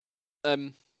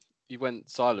You went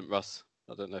silent, Russ.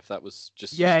 I don't know if that was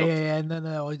just... Yeah.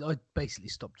 No. I basically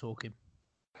stopped talking.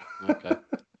 Okay.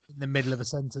 In the middle of a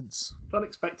sentence. It's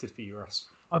unexpected for you, Russ.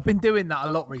 I've been doing that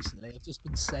a lot recently. I've just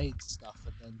been saying stuff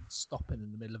and then stopping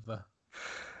in the middle of a...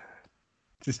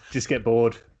 Just get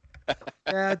bored.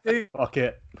 Yeah, I do. Fuck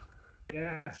it.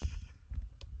 Yeah.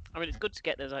 I mean, it's good to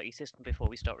get those out of your system before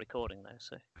we start recording, though.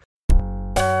 So.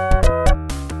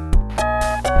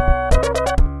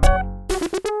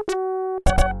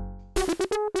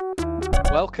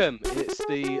 Welcome. It's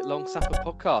the Long Sapper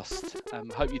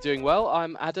podcast. Hope you're doing well.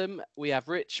 I'm Adam. We have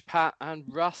Rich, Pat, and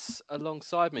Russ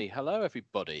alongside me. Hello,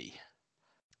 everybody.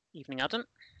 Evening, Adam.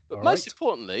 But most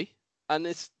importantly, and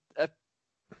it's a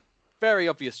very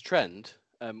obvious trend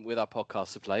with our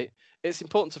podcast of late, it's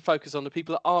important to focus on the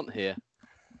people that aren't here.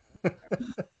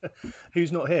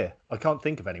 Who's not here? I can't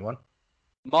think of anyone.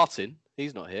 Martin,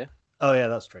 he's not here. Oh yeah,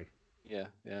 that's true. Yeah.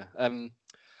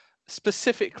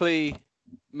 Specifically,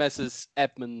 Messrs.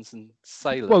 Edmonds and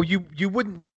Sailor. Well, you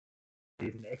wouldn't,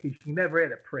 Nick. You never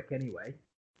hit a prick anyway.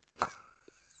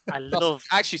 I love.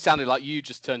 Actually, sounded like you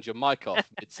just turned your mic off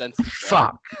mid-sentence.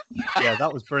 Fuck. Yeah,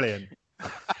 that was brilliant.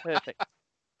 Perfect.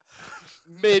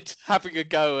 Mid having a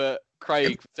go at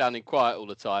Craig sounding quiet all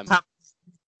the time.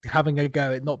 Having a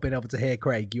go at not being able to hear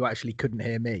Craig, you actually couldn't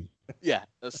hear me. Yeah,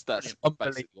 that's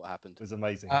basically what happened. It was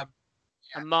amazing.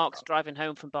 And Mark's driving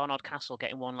home from Barnard Castle,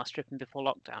 getting one last trip in before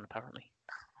lockdown, apparently.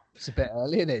 It's a bit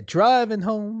early, isn't it? Driving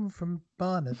home from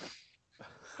Barnard.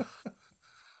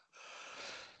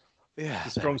 Yeah, a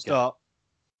strong start.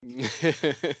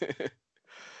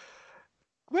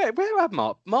 Where have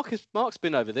Mark? Mark's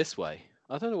been over this way.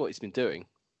 I don't know what he's been doing.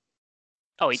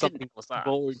 Oh, he Something didn't. Was that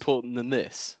more important than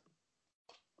this?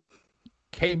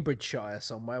 Cambridgeshire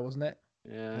somewhere, wasn't it?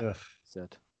 Yeah,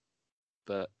 said.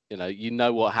 But you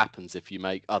know what happens if you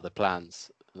make other plans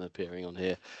than appearing on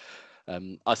here.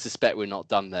 I suspect we're not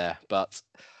done there, but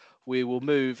we will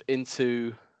move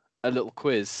into a little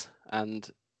quiz, and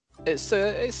it's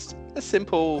a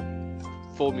simple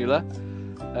formula.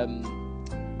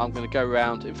 I'm going to go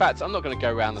around. In fact, I'm not going to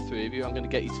go around the three of you. I'm going to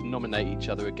get you to nominate each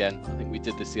other again. I think we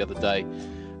did this the other day.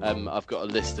 I've got a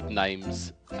list of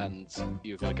names, and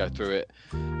you're going to go through it.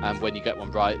 And when you get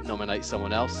one right, nominate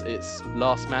someone else. It's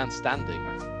last man standing.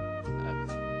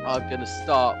 I'm going to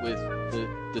start with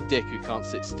the dick who can't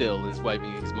sit still and is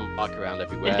waving his mic around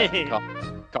everywhere.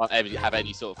 can't ever have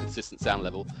any sort of consistent sound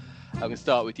level. I'm going to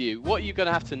start with you. What are you going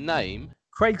to have to name?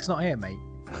 Craig's not here, mate.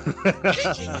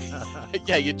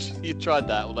 Yeah, you tried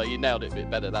that, although you nailed it a bit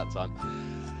better that time.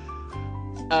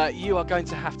 You are going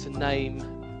to have to name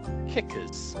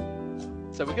kickers.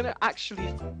 So we're going to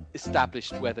actually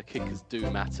establish whether kickers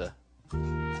do matter.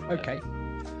 Okay.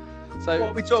 So what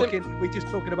are we talking? We're just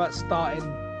talking about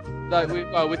starting. No,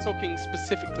 we're talking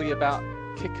specifically about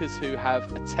kickers who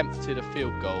have attempted a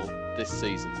field goal this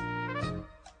season.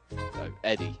 So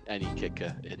any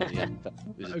kicker in the NFL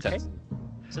is attempted.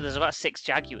 So there's about 6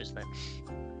 Jaguars then.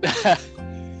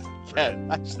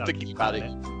 Yeah, just thinking about it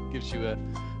gives you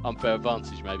an unfair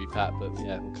advantage, maybe, Pat. But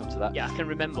yeah, we'll come to that. Yeah, I can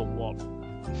remember one.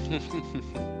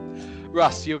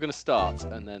 Russ, you're going to start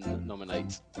and then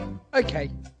nominate. Okay.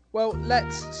 Well,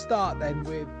 let's start then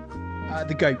with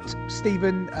the GOAT,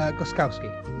 Stephen Gostkowski.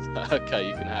 Okay,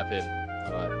 you can have him.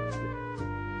 All right.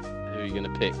 Who are you going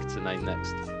to pick to name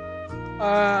next?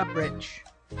 Rich.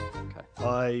 Okay.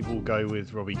 I will go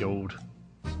with Robbie Gould.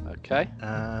 Okay.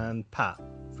 And Pat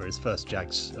for his first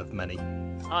Jags of many.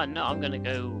 Oh, no, I'm going to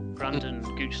go Brandon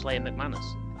Goochslayer McManus.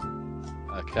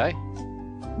 Okay.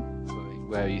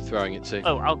 Where are you throwing it to?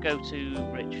 Oh, I'll go to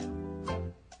Rich.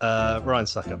 Ryan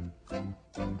Suckup.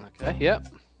 Okay, yep.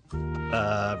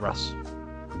 Russ.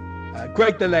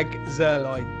 Greg the Leg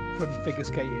Zerline from figure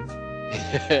skating.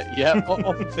 Yep.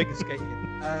 Off of figure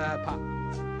skating. Pat.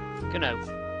 Gano.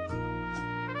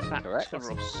 Pat Correct. for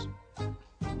Russ.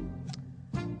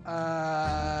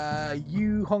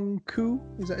 Yu Hong Koo,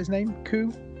 is that his name?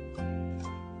 Koo?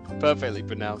 Perfectly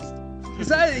pronounced. Is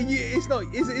that it's not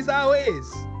is that how it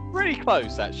is? Pretty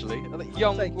close, actually. I think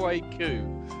Youngwei Koo.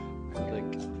 I think.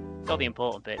 Got the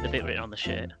important bit, the bit written on the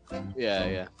shirt.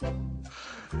 Yeah.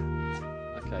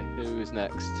 Okay, who is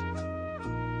next?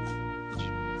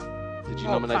 Did you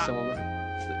nominate Pat. someone?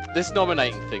 This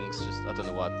nominating thing's just, I don't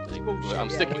know why. I'm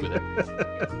sticking with it.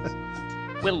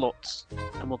 Will Lutz,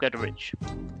 and we'll go to Rich.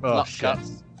 Oh, Lutz shit.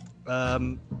 Guts.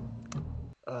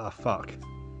 Fuck.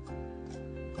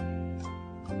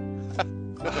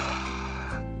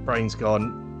 Brain's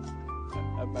gone.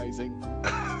 Amazing.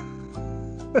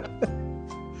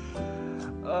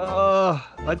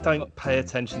 I don't pay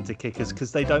attention to kickers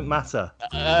because they don't matter.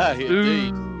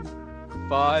 Indeed.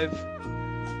 5,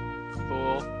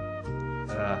 4,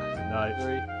 No,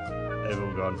 3, they've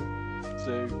all gone.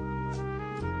 2,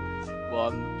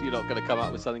 1. You're not going to come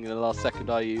up with something in the last second,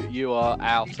 are you? You are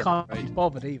out. You I'm can't be afraid.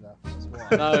 bothered either. That's why.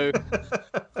 No.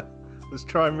 Was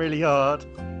trying really hard.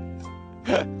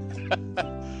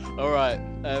 All right.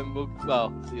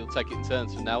 Well, you'll take it in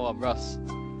turns from now on, Russ.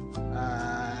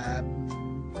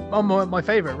 My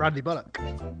favourite, Randy Bullock.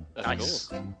 Of Nice.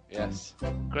 course. Yes.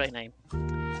 Great name.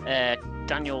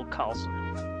 Daniel Carlson.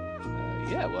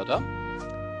 Yeah. Well done.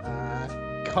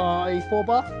 Kai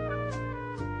Forbar.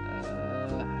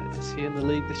 Is he in the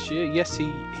league this year? Yes,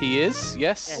 he is.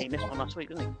 Yes. Yeah, he missed one last week,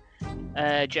 didn't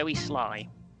he? Joey Sly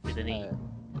with an E.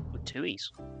 With 2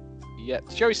 E's. Yeah.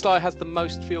 Joey Sly has the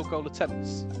most field goal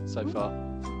attempts so far.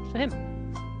 For him.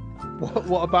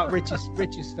 What about Rich's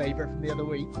favourite from the other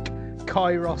week?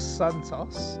 Kairos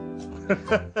Santos.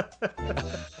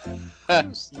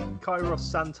 Kairos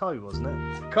Santo, wasn't it?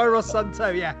 Kairos Santo,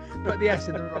 yeah. Put the S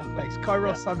in the wrong place.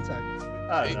 Kairos Santo.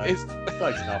 Oh, no. His,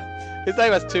 Close enough. his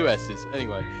name has 2 S's.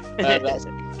 Anyway,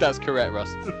 that's correct,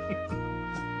 Russ.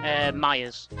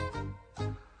 Myers.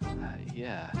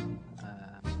 Yeah.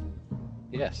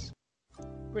 Yes.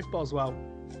 Chris Boswell.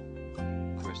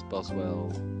 Chris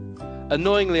Boswell.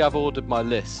 Annoyingly, I've ordered my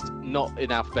list not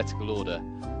in alphabetical order,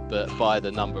 but by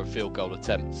the number of field goal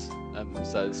attempts.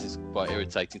 So this is quite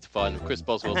irritating to find. Chris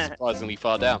Boswell's surprisingly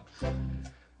far down.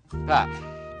 Pat.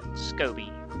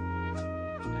 Scobie.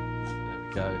 There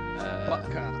we go.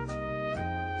 Butker.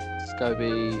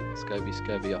 Scobie.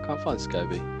 I can't find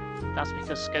Scobie. That's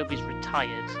because Scobie's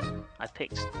retired. I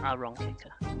picked our wrong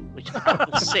kicker, which out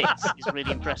of 6 is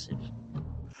really impressive.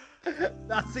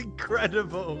 That's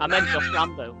incredible. I meant Josh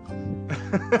Rambo.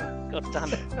 God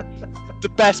damn it. The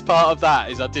best part of that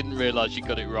is I didn't realise you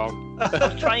got it wrong. I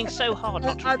was trying so hard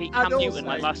not to repeat And Cam Newton also-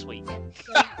 like last week.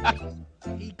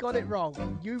 He got it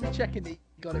wrong. You were checking that he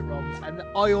got it wrong, and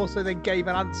I also then gave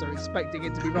an answer expecting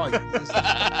it to be right.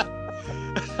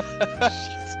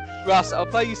 Russ, I'll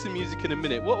play you some music in a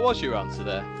minute. What was your answer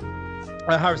there?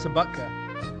 Harrison Butker.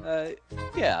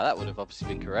 Yeah, that would have obviously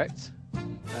been correct.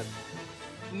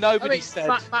 Nobody said.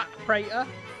 Matt Prater.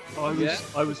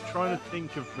 I was trying to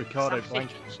think of Ricardo Sam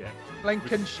Blankenship.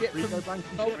 Blankenship. Rico from-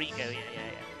 Blankenship? Rigo,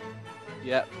 yeah.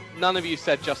 Yeah, none of you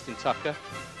said Justin Tucker.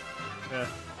 Yeah.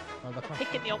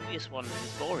 Picking the obvious one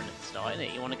is boring at the start, isn't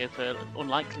it? You want to go for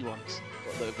unlikely ones,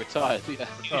 What, that have retired. Yeah.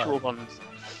 usual ones.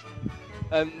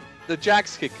 The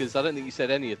Jags kickers. I don't think you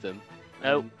said any of them.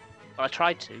 No, I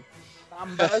tried to.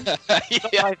 Lambo.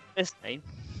 Yeah. My first name.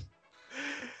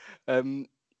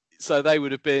 So they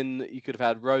would have been. You could have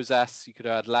had Rosas. You could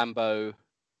have had Lambo,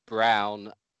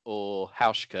 Brown, or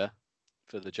Hauschka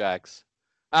for the Jags,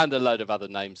 and a load of other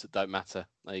names that don't matter.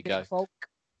 There you go. Folk.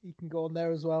 You can go on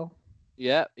there as well.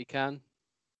 Yeah, you can.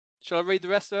 Shall I read the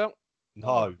rest out?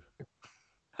 No.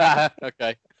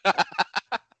 Okay.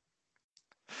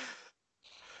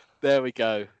 There we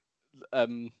go.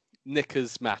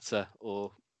 Knickers matter,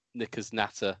 or Knickers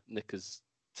natter, Knickers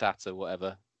tatter,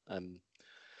 whatever.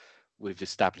 We've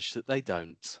established that they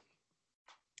don't.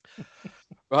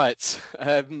 Right.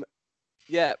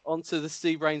 Yeah, on to the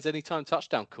Steve Rains Anytime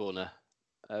Touchdown Corner.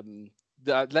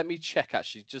 Let me check,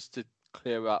 actually, just to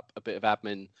clear up a bit of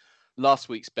admin. Last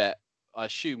week's bet, I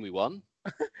assume we won.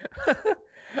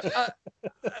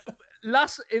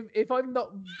 If I'm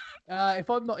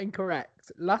not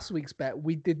incorrect, last week's bet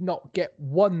we did not get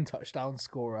one touchdown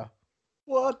scorer.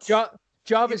 What?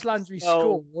 Jarvis Landry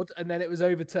Oh. scored and then it was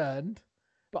overturned,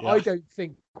 but Yeah. I don't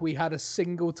think we had a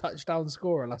single touchdown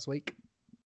scorer last week.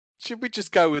 Should we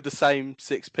just go with the same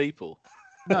 6 people?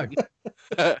 No.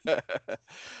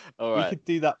 All We right. could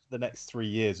do that for the next 3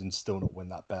 years and still not win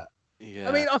that bet. Yeah.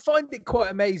 I mean, I find it quite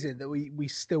amazing that we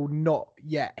still not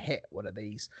yet hit one of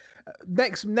these.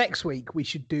 Next week we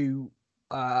should do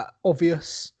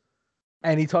obvious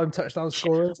anytime touchdown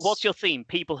scorers. What's your theme?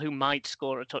 People who might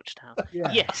score a touchdown.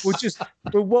 Yeah. Yes.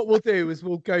 What we'll do is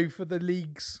we'll go for the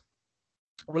leagues.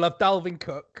 We'll have Dalvin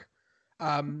Cook.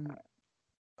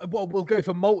 We'll go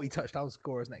for multi-touchdown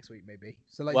scorers next week, maybe.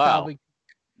 So like Wow. Dalvin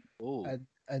Ooh.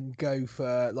 and go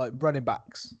for like running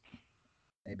backs.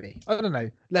 Maybe. I don't know.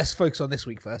 Let's focus on this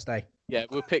week first, eh? Yeah,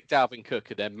 we'll pick Dalvin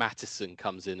Cook and then Mattison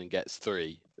comes in and gets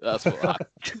 3. That's what I...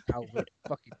 Dalvin,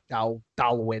 fucking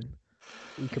Dalwin.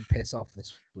 We can piss off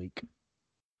this week.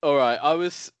 All right. I'm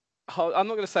not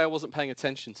going to say I wasn't paying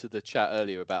attention to the chat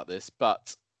earlier about this,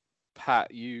 but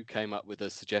Pat, you came up with a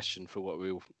suggestion for what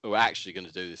we were actually going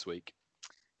to do this week.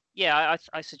 Yeah,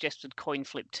 I suggested coin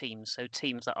flip teams, so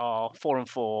teams that are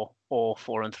 4-4 or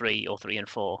 4-3 or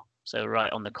 3-4. So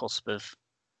right on the cusp of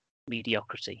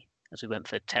mediocrity, as we went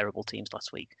for terrible teams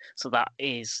last week. So that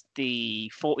is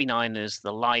the 49ers,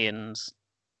 the Lions,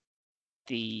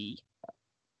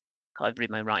 I've read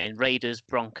my writing. Raiders,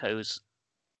 Broncos,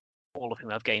 all of whom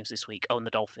have games this week. Oh, and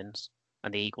the Dolphins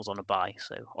and the Eagles on a bye.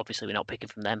 So obviously we're not picking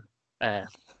from them,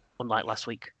 unlike last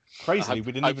week. Crazily,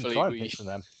 we didn't even hopefully try and we- pick from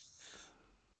them.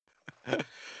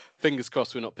 Fingers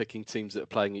crossed we're not picking teams that are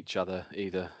playing each other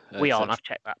either. We so- aren't. I've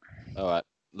checked that. All right,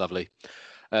 lovely.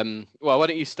 Well, why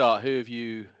don't you start? Who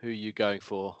are you going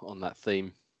for on that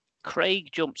theme? Craig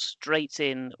jumped straight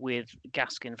in with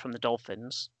Gaskin from the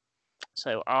Dolphins.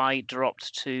 So I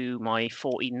dropped to my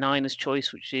 49ers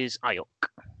choice, which is Ayuk.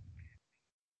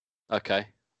 Okay,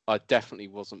 I definitely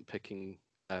wasn't picking.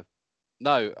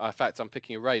 No, in fact, I'm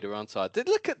picking a Raider, aren't I?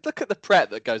 Look at the prep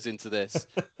that goes into this.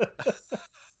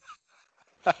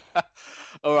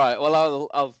 All right. Well,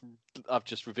 I've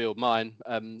just revealed mine.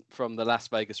 From the Las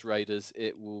Vegas Raiders,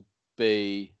 it will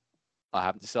be. I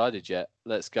haven't decided yet.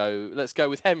 Let's go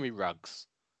with Henry Ruggs.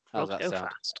 How's that Go sound?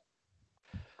 fast.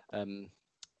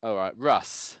 All right,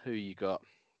 Russ, who you got?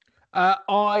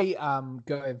 I am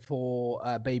going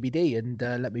for Baby D, and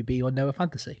let me be on Noah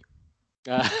Fantasy.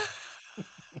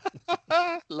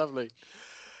 Lovely.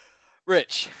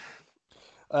 Rich.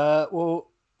 Well,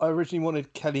 I originally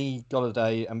wanted Kenny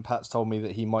Golladay, and Pat's told me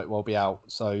that he might well be out.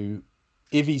 So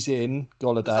if he's in,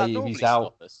 Does that Golladay. If normally he's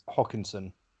out, stop us?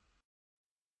 Hawkinson.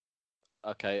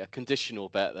 Okay, a conditional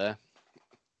bet there.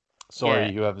 Sorry,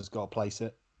 Yeah. whoever's got to place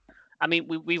it. I mean,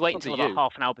 we wait Probably until about you.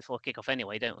 half an hour before kickoff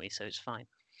anyway, don't we? So it's fine.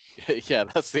 Yeah,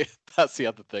 that's the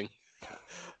other thing.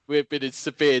 We've been in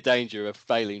severe danger of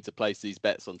failing to place these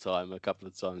bets on time a couple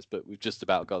of times, but we've just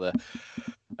about got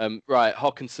there. Right,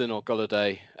 Hawkinson or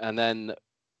Golladay, and then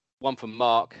one from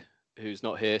Mark, who's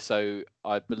not here. So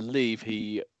I believe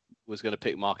he was going to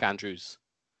pick Mark Andrews.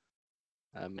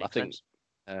 I Makes think,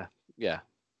 sense. yeah,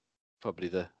 probably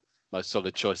the most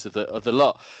solid choice of the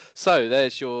lot. So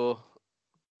there's your.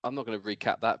 I'm not going to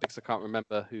recap that because I can't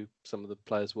remember who some of the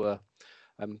players were.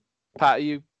 Pat, are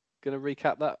you going to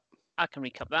recap that? I can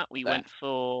recap that. We There. went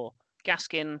for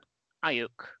Gaskin, Ayuk,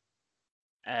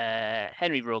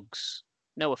 Henry Ruggs,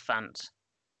 Noah Fant,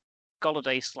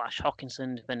 Golladay /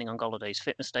 Hawkinson, depending on Golladay's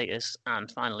fitness status, and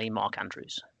finally Mark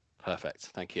Andrews. Perfect.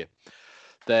 Thank you.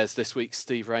 There's this week's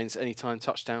Steve Rains Anytime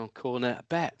Touchdown Corner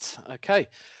bet. Okay.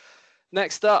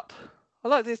 Next up, I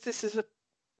like this. This is a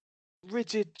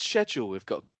rigid schedule we've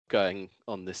got going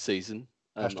on this season.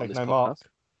 On Hashtag this no podcast. Mark.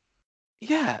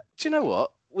 Yeah. Do you know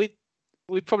what?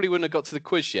 We probably wouldn't have got to the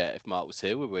quiz yet if Mark was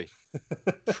here, would we?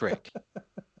 Prick.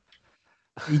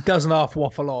 He doesn't half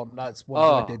waffle on. That's what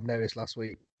I did notice last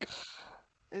week.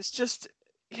 It's just,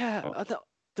 yeah,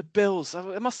 the Bills.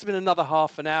 It must have been another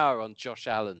half an hour on Josh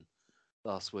Allen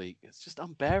last week. It's just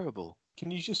unbearable. Can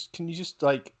you just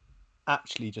like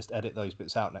actually just edit those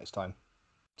bits out next time,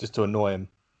 just to annoy him?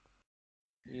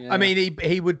 Yeah. I mean,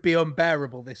 he would be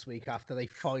unbearable this week after they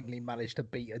finally managed to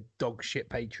beat a dog shit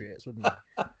Patriots, wouldn't they?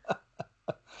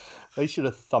 They should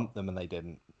have thumped them and they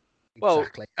didn't. Well-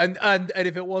 Exactly. And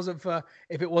if it wasn't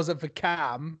for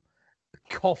Cam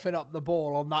coughing up the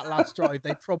ball on that last drive,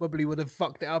 they probably would have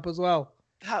fucked it up as well.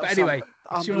 That But was anyway,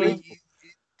 should unbelievable.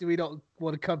 do we not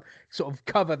want to sort of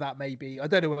cover that maybe? I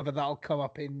don't know whether that'll come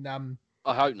up in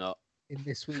I hope not.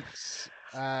 this week's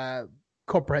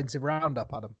comprehensive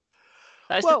roundup, Adam.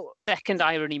 That's Well, the second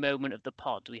irony moment of the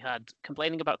pod. We had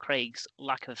complaining about Craig's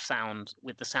lack of sound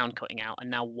with the sound cutting out, and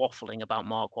now waffling about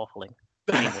Mark waffling.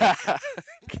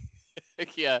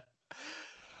 yeah.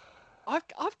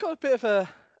 I've got a bit of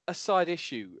a side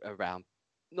issue around,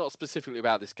 not specifically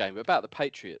about this game, but about the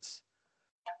Patriots.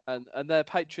 And their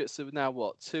Patriots are now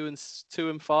what,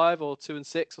 2-5 or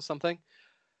 2-6 or something.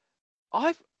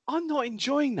 I'm not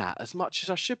enjoying that as much as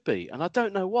I should be, and I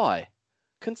don't know why.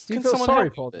 Can Do you can feel someone sorry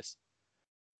help me for with them? this?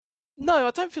 No,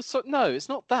 I don't feel so. No, it's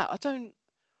not that.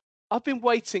 I've been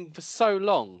waiting for so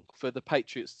long for the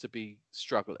Patriots to be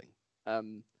struggling.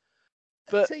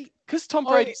 But See, because Tom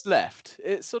I- Brady's left,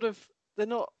 it's sort of they're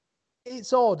not.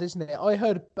 it's odd, isn't it? I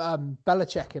heard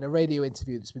Belichick in a radio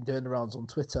interview that's been doing the rounds on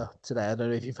Twitter today. I don't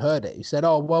know if you've heard it. He said,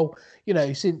 "Oh well, you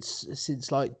know,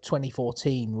 since like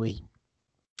 2014,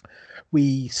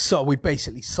 we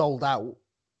basically sold out,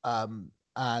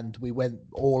 and we went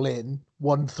all in,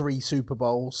 won 3 Super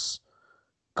Bowls,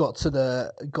 got to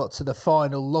the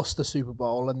final, lost the Super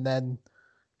Bowl, and then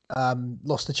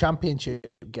lost the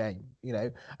championship game. You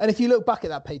know, and if you look back at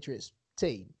that Patriots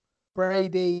team,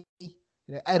 Brady."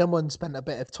 You know, Edelman spent a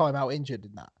bit of time out injured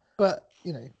in that, but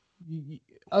you know,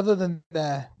 other than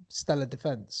their stellar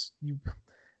defense,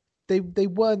 they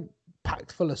weren't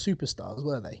packed full of superstars,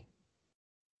 were they?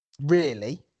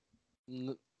 Really?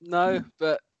 No,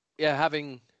 but yeah,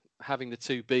 having the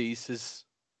 2 Bs has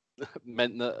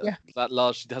meant that Yeah. that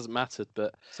largely doesn't matter.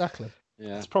 But Exactly.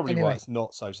 Yeah. That's probably Anyway. why it's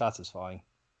not so satisfying.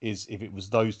 Is if it was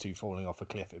those two falling off a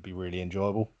cliff, it'd be really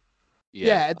enjoyable.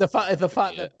 Yeah, the fact Yeah.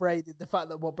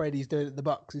 that what Brady's doing at the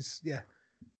Bucks is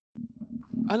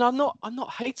And I'm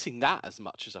not hating that as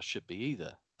much as I should be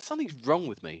either. Something's wrong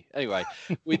with me. Anyway,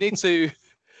 we need to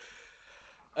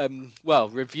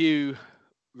review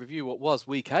what was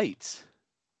week 8.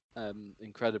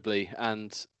 Incredibly,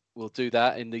 and we'll do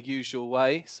that in the usual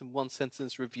way, some one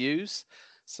sentence reviews.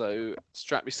 So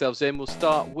strap yourselves in. We'll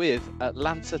start with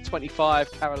Atlanta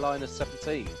 25, Carolina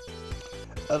 17.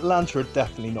 Atlanta are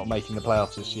definitely not making the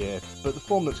playoffs this year, but the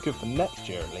form looks good for next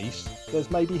year at least.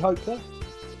 There's maybe hope there.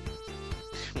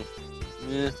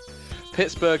 Yeah.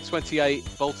 Pittsburgh 28,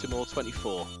 Baltimore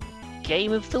 24.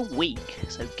 Game of the week.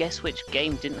 So guess which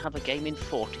game didn't have a game in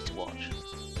 40 to watch?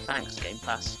 Thanks, Game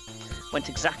Pass. Went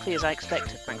exactly as I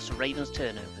expected, thanks to Ravens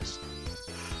turnovers.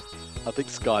 I think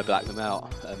Sky blacked them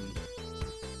out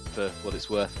for what it's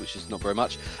worth, which is not very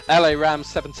much. LA Rams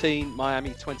 17,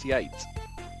 Miami 28.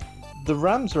 The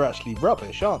Rams are actually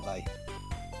rubbish, aren't they?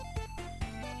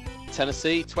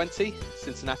 Tennessee 20,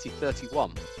 Cincinnati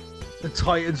 31. the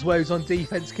Titans' woes on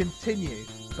defense continue.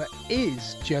 But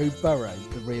is Joe Burrow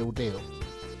the real deal?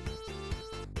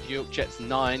 New York Jets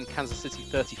 9, Kansas City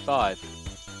 35.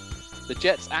 The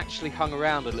Jets actually hung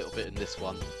around a little bit in this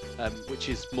one, which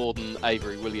is more than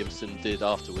Avery Williamson did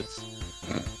afterwards.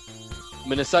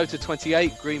 Minnesota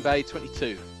 28, Green Bay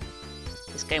 22.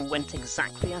 This game went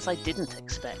exactly as I didn't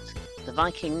expect. The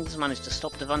Vikings managed to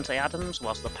stop Davante Adams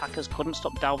whilst the Packers couldn't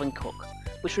stop Dalvin Cook.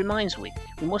 Which reminds me,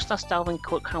 we must ask Dalvin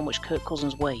Cook how much Kirk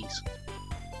Cousins weighs.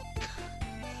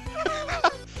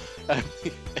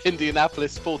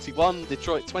 Indianapolis 41,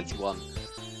 Detroit 21.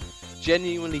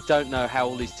 Genuinely don't know how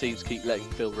all these teams keep letting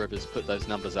Phil Rivers put those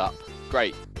numbers up.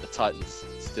 Great, the Titans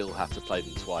still have to play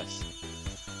them twice.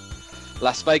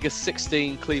 Las Vegas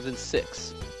 16, Cleveland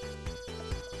 6.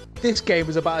 This game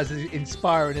was about as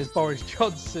inspiring as Boris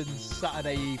Johnson's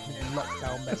Saturday evening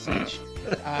lockdown message.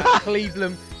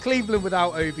 Cleveland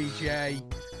without OBJ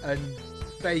and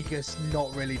Vegas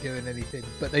not really doing anything,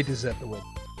 but they deserve the win.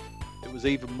 It was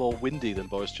even more windy than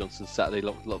Boris Johnson's Saturday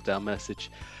lockdown message.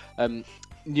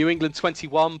 New England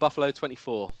 21, Buffalo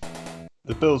 24.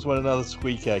 The Bills won another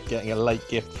squeaker, getting a late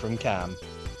gift from Cam.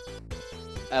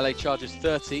 LA Chargers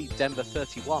 30, Denver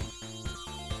 31.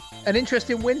 An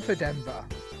interesting win for Denver.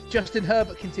 Justin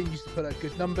Herbert continues to put up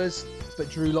good numbers, but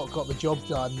Drew Lock got the job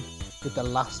done with the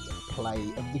last play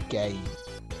of the game.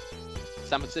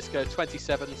 San Francisco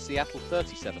 27, Seattle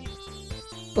 37.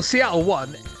 Well, Seattle won,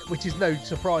 which is no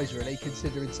surprise really,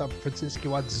 considering San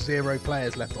Francisco had 0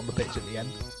 players left on the pitch at the end.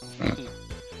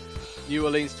 New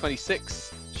Orleans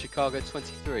 26, Chicago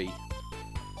 23.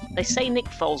 They say Nick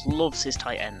Foles loves his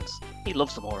tight ends. He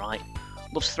loves them all right.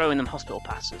 Loves throwing them hospital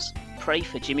passes. Pray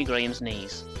for Jimmy Graham's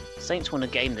knees. Saints won a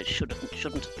game that shouldn't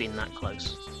have been that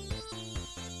close.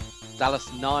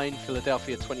 Dallas 9,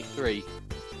 Philadelphia 23.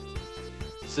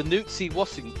 Zanussi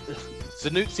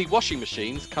washing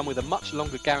machines come with a much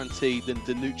longer guarantee than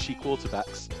Danucci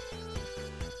quarterbacks.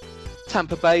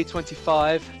 Tampa Bay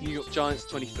 25, New York Giants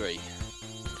 23.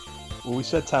 Well, we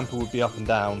said Tampa would be up and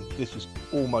down. This was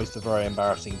almost a very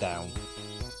embarrassing down.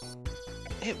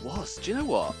 It was. Do you know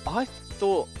what? I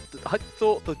thought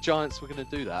the Giants were going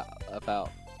to do that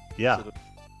about sort of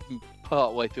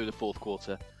part way through the fourth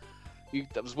quarter.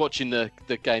 I was watching the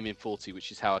game in 40,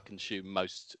 which is how I consume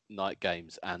most night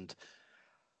games, and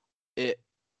you're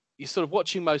sort of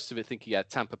watching most of it thinking, yeah,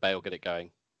 Tampa Bay will get it going.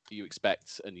 You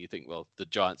expect, and you think, well, the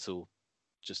Giants will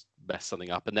just mess something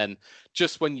up. And then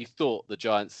just when you thought the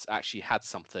Giants actually had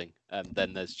something,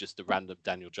 then there's just a random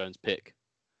Daniel Jones pick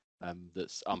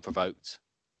that's unprovoked.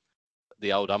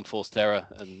 The old unforced error,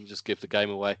 and just give the game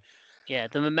away. Yeah,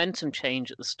 the momentum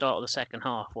change at the start of the second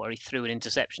half where he threw an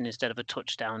interception instead of a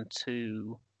touchdown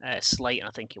to Slayton,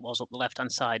 I think it was, up the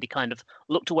left-hand side. He kind of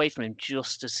looked away from him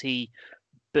just as he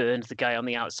burned the guy on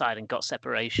the outside and got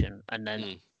separation, and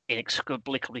then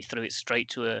inexplicably threw it straight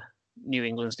to a New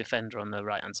England's defender on the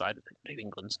right-hand side of New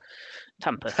England's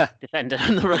Tampa defender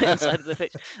on the right-hand side of the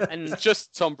pitch. And it's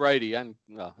just Tom Brady and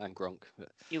Gronk.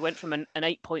 You went from an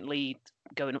 8-point lead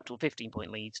going up to a 15-point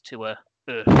lead to a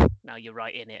now you're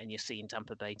right in it and you're seeing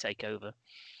Tampa Bay take over.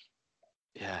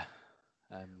 Yeah.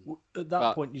 At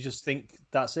that point, you just think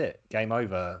that's it, game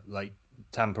over. Like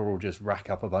Tampa will just rack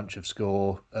up a bunch of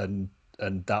score and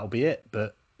that'll be it.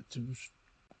 But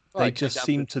they just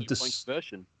seem to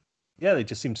they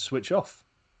just seem to switch off.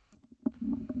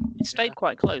 It stayed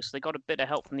quite close. They got a bit of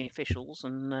help from the officials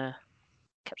and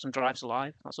kept some drives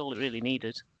alive. That's all it really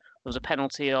needed. There was a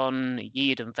penalty on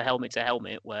Yeadon for helmet to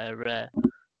helmet where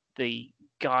the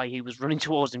guy who was running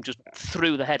towards him just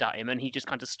threw the head at him, and he just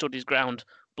kind of stood his ground,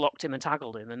 blocked him, and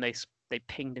tackled him. And they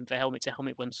pinged him for helmet to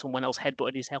helmet when someone else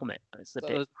headbutted his helmet. It's a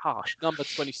bit harsh. Number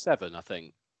 27, I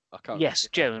think. I can't. Yes,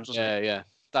 remember. Jones. Wasn't it? Yeah.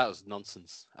 That was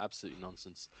nonsense. Absolutely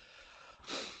nonsense.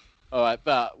 All right,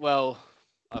 but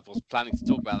I was planning to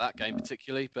talk about that game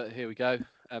particularly, but here we go.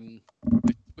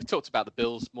 We talked about the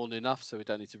Bills more than enough, so we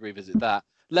don't need to revisit that.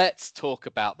 Let's talk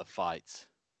about the fight.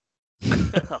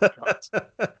 Oh, God.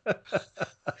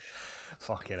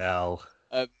 Fucking hell.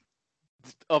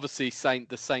 Obviously,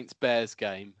 the Saints Bears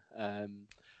game. The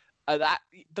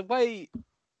way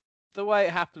it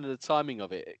happened and the timing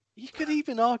of it, you could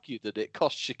even argue that it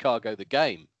cost Chicago the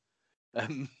game,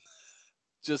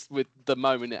 just with the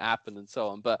moment it happened and so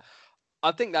on. But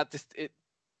I think that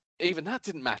even that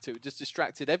didn't matter. It just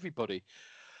distracted everybody.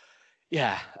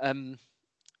 Yeah.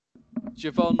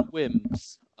 Javon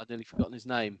Wims, I'd nearly forgotten his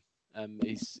name.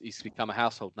 He's become a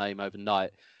household name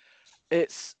overnight.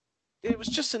 It was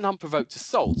just an unprovoked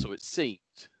assault, or it seemed.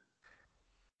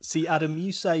 See, Adam,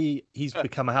 you say he's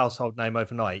become a household name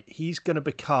overnight. He's going to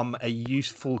become a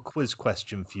useful quiz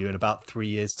question for you in about 3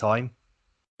 years' time.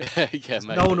 Yeah,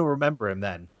 maybe. No one will remember him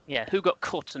then. Yeah, who got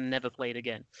cut and never played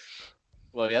again?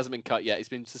 Well, he hasn't been cut yet. He's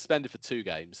been suspended for 2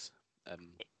 games.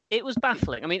 It was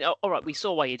baffling. I mean, all right, we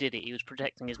saw why he did it. He was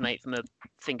protecting his mate from a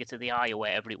finger to the eye or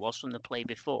whatever it was from the play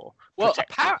before. Well,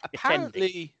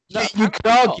 apparently... you could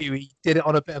argue he did it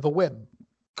on a bit of a whim.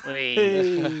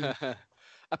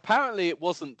 Apparently it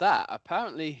wasn't that.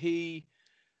 Apparently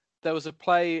there was a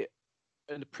play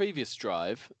in a previous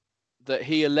drive that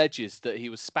he alleges that he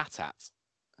was spat at.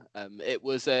 It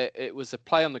was a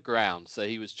play on the ground, so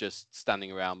he was just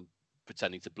standing around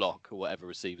pretending to block or whatever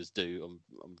receivers do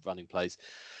on running plays.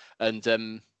 And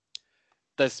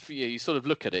you sort of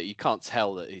look at it, you can't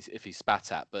tell that if he's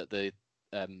spat at, but the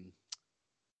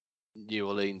New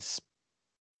Orleans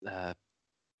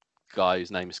guy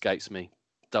whose name escapes me,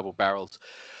 double-barreled,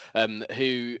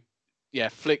 who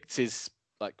flicked his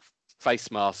face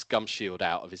mask gum shield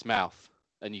out of his mouth,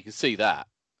 and you can see that,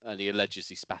 and he alleges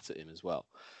he spat at him as well.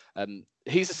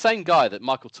 He's the same guy that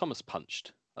Michael Thomas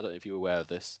punched. I don't know if you're aware of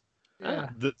this. Yeah.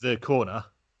 The corner.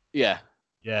 Yeah,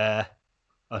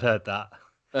 I'd heard that.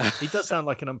 He does sound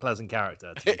like an unpleasant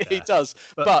character. He does,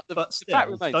 but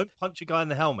still, don't punch a guy in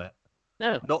the helmet.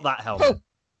 No, not that helmet.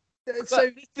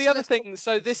 So the other thing,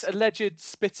 so this alleged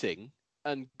spitting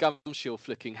and gum shield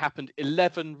flicking happened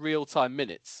 11 real-time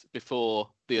minutes before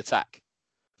the attack.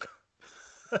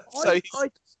 I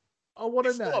want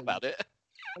to know about it.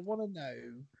 I want to know,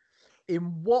 in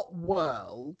what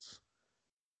world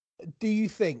do you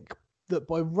think that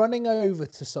by running over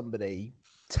to somebody,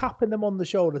 tapping them on the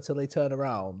shoulder till they turn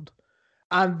around,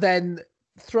 and then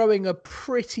throwing a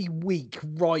pretty weak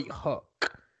right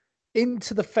hook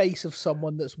into the face of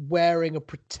someone that's wearing a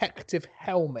protective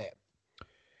helmet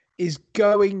is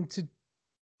going to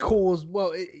cause,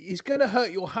 it's going to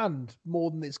hurt your hand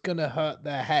more than it's going to hurt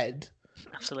their head.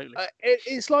 Absolutely.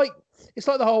 It's like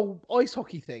the whole ice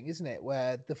hockey thing, isn't it?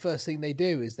 Where the first thing they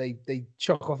do is they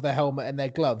chuck off their helmet and their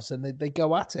gloves and they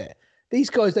go at it. These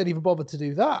guys don't even bother to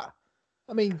do that.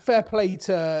 I mean, fair play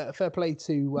to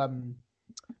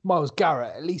Myles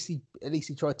Garrett. At least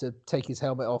he tried to take his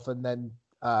helmet off and then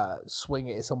swing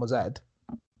it at someone's head.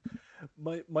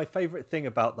 My favourite thing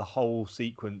about the whole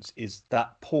sequence is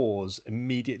that pause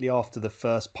immediately after the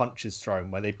first punch is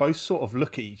thrown, where they both sort of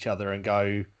look at each other and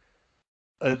go.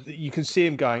 You can see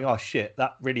him going, "Oh shit,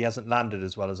 that really hasn't landed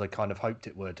as well as I kind of hoped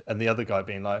it would," and the other guy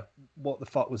being like, "What the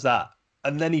fuck was that?"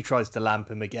 And then he tries to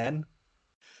lamp him again.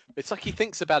 It's like he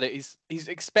thinks about it. He's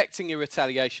expecting a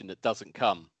retaliation that doesn't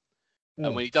come,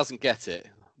 and when he doesn't get it,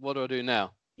 what do I do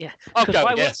now? Yeah, I'll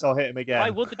hit him again.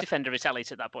 Why would the defender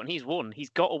retaliate at that point? He's won.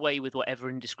 He's got away with whatever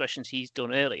indiscretions he's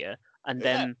done earlier, and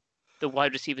then the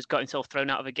wide receiver's got himself thrown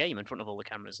out of a game in front of all the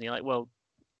cameras, and you're like, "Well,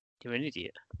 you're an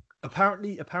idiot."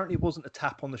 Apparently, it wasn't a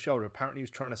tap on the shoulder. Apparently, he was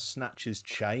trying to snatch his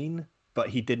chain, but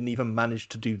he didn't even manage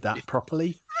to do that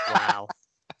properly. Wow.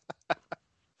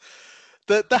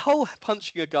 The whole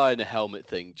punching a guy in a helmet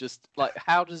thing, just like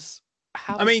how does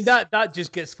I mean, that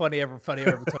just gets funnier every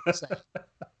time I say it.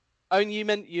 Only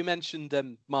you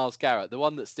mentioned Myles Garrett. The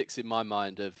one that sticks in my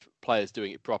mind of players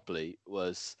doing it properly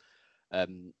was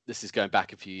this is going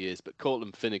back a few years, but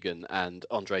Cortland Finnegan and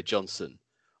Andre Johnson.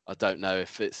 I don't know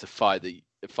if it's a fight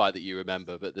that you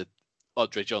remember, but the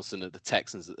Andre Johnson at the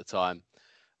Texans at the time,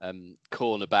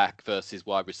 cornerback versus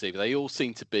wide receiver. They all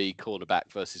seem to be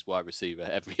cornerback versus wide receiver.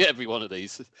 Every one of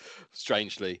these,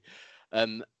 strangely.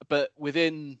 But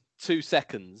within 2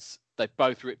 seconds, they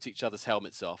both ripped each other's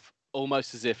helmets off,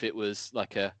 almost as if it was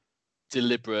like a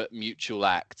deliberate mutual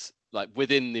act. Like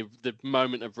within the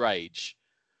moment of rage,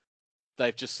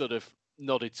 they've just sort of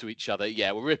nodded to each other.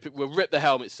 Yeah, we'll rip the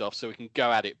helmets off so we can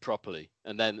go at it properly,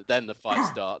 and then the fight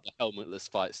starts. The helmetless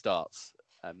fight starts,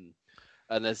 and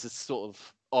there's a sort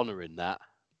of honour in that.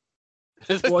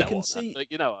 Well, I can see,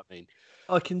 you know what I mean.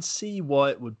 I can see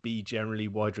why it would be generally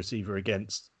wide receiver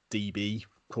against DB,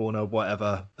 corner,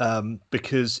 whatever.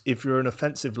 Because if you're an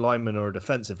offensive lineman or a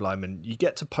defensive lineman, you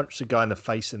get to punch the guy in the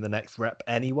face in the next rep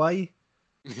anyway.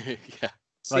 Yeah,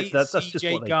 like that's just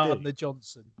what they Gardner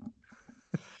Johnson.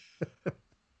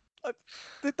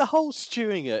 The whole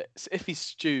stewing it. If he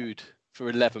stewed for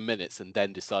 11 minutes and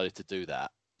then decided to do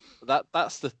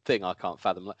that's the thing I can't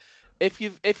fathom. Like, if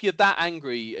you're that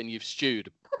angry and you've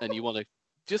stewed and you want to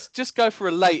just go for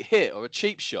a late hit or a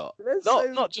cheap shot,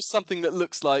 not just something that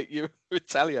looks like you're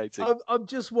retaliating. I'm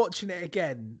just watching it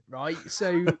again, right?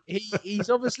 So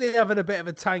he's obviously having a bit of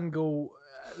a tangle.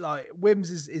 Like Wims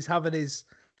is having his,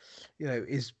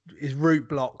 his route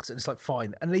blocked, and it's like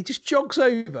fine, and he just jogs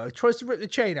over, tries to rip the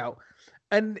chain out,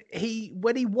 and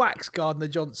when he whacks Gardner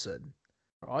Johnson,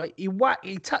 right?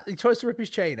 He tries to rip his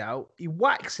chain out, he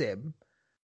whacks him,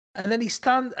 and then he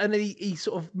stands, and then he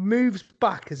sort of moves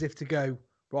back as if to go,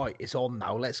 right, it's on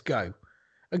now, let's go.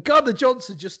 And Gardner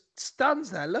Johnson just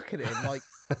stands there looking at him like,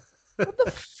 what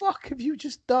the fuck have you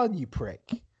just done, you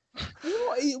prick?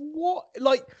 What?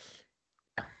 Like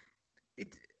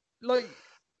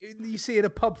you see in a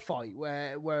pub fight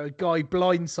where a guy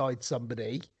blindsides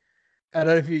somebody. I don't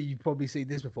know if you've probably seen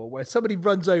this before, where somebody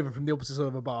runs over from the opposite side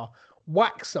of a bar,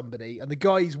 whacks somebody, and the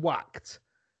guy he's whacked,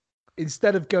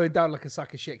 instead of going down like a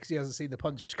sack of shit because he hasn't seen the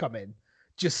punch come in,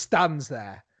 just stands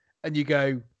there, and you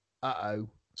go, "Uh-oh,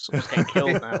 someone's getting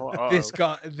killed now." Uh-oh.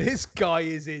 This guy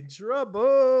is in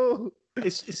trouble.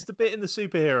 It's the bit in the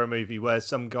superhero movie where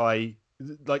some guy,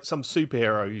 like some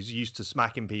superhero who's used to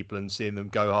smacking people and seeing them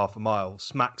go half a mile,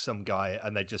 smacks some guy,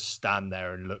 and they just stand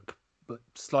there and look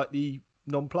slightly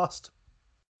nonplussed.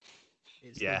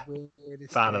 It's yeah,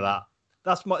 fan of that.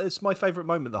 It's my favourite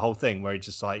moment, the whole thing, where he's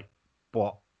just like,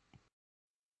 what?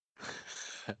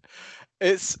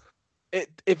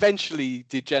 It eventually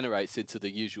degenerates into the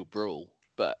usual brawl,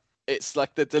 but it's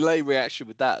like the delay reaction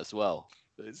with that as well.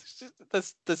 It's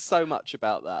just, there's so much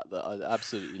about that I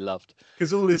absolutely loved.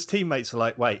 Because all his teammates are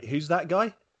like, wait, who's that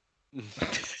guy?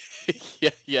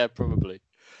 yeah, probably.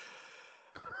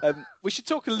 We should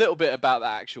talk a little bit about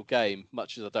that actual game,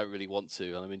 much as I don't really want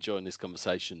to, and I'm enjoying this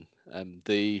conversation.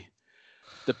 The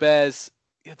Bears,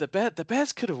 the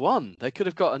Bears could have won. They could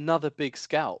have got another big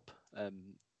scalp,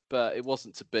 but it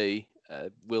wasn't to be.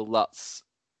 Will Lutz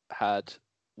had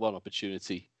one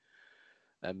opportunity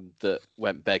that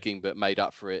went begging, but made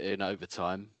up for it in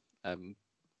overtime.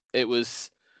 It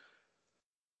was.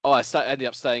 I ended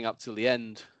up staying up till the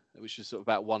end, which was sort of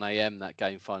about 1 a.m. That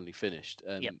game finally finished.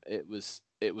 Yep.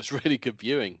 It was really good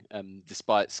viewing,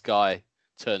 despite Sky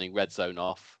turning Red Zone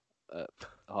off at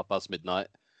midnight.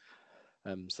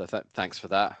 So thanks for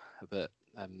that. But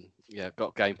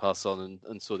got Game Pass on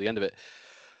and saw the end of it.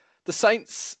 The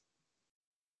Saints,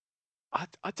 I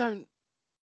don't.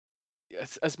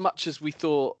 As much as we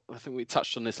thought, I think we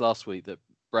touched on this last week, that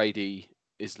Brady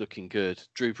is looking good.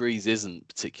 Drew Brees isn't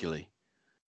particularly.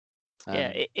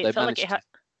 It felt like it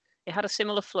had a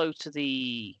similar flow to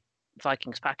the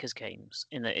Vikings-Packers games,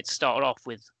 in that it started off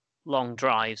with long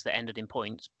drives that ended in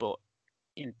points, but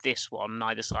in this one,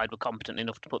 neither side were competent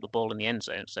enough to put the ball in the end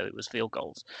zone, so it was field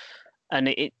goals. And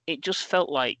it just felt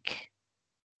like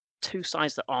two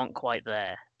sides that aren't quite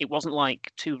there. It wasn't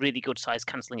like two really good sides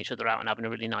cancelling each other out and having a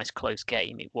really nice close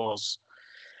game. It was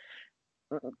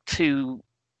two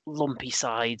lumpy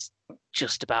sides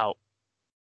just about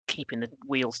keeping the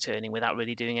wheels turning without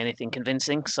really doing anything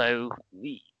convincing. So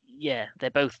yeah, they're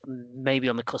both maybe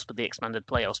on the cusp of the expanded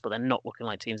playoffs, but they're not looking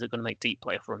like teams that are going to make deep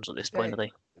playoff runs at this point, are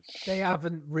they? They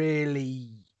haven't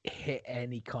really hit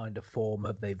any kind of form,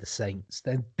 have they, the Saints?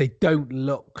 They don't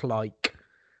look like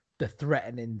the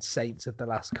threatening Saints of the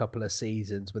last couple of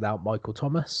seasons without Michael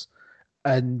Thomas.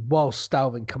 And whilst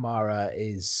Alvin Kamara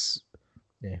is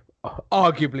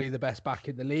arguably the best back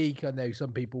in the league, I know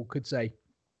some people could say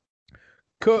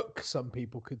Cook, some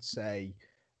people could say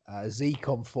Zeke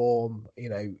on form.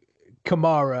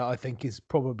 Kamara, I think, is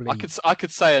probably. I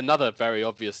could say another very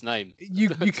obvious name. You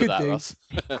could do. Ross.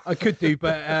 I could do,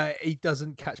 but he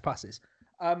doesn't catch passes.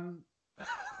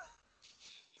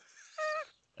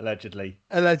 Allegedly,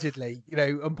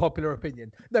 unpopular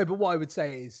opinion. No, but what I would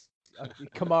say is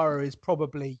Kamara is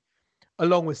probably,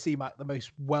 along with C-Mac, the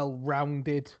most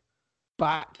well-rounded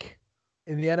back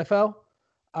in the NFL.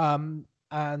 And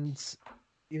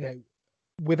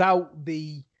without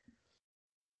the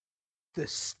the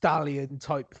stallion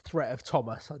type threat of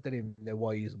Thomas. I don't even know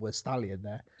why you use the word stallion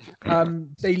there.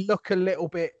 They look a little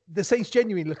bit. The Saints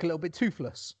genuinely look a little bit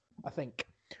toothless, I think,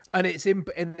 and it's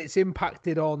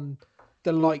impacted on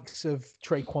the likes of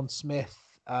Traquan Smith.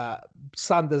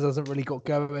 Sanders hasn't really got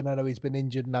going. I know he's been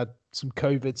injured and had some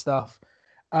COVID stuff.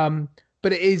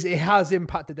 But it has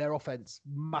impacted their offense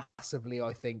massively,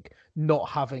 I think, not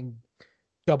having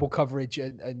double coverage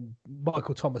and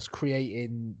Michael Thomas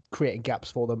creating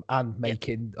gaps for them and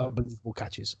making unbelievable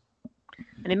catches.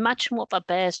 And imagine what that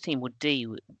Bears team would be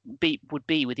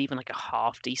with even like a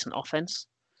half decent offense.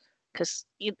 Because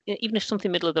even if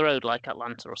something middle of the road like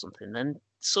Atlanta or something, then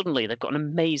suddenly they've got an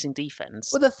amazing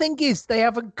defense. Well, the thing is, they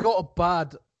haven't got a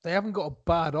bad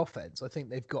offense. I think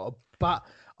they've got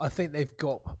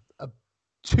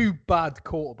two bad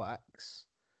quarterbacks,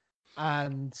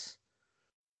 and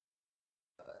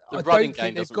the running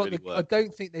game doesn't really work. I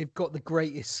don't think they've got the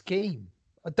greatest scheme.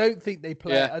 I don't think they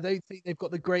play. Yeah. I don't think they've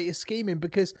got the greatest scheming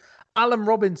because Allen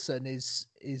Robinson is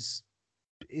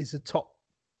a top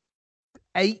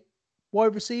 8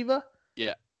 wide receiver.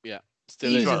 Yeah.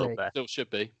 Still should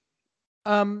be.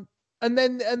 And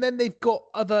then they've got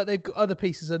other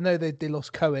pieces. I know they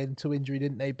lost Cohen to injury,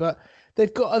 didn't they? But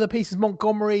they've got other pieces.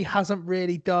 Montgomery hasn't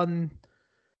really done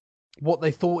what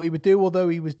they thought he would do, although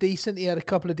he was decent. He had a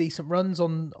couple of decent runs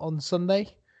on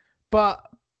Sunday. But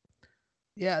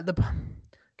yeah, the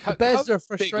Bears are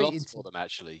frustrating. Big loss for them,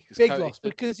 actually. Big loss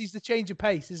because he's the change of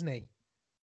pace, isn't he?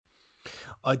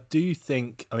 I do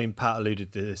think, Pat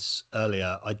alluded to this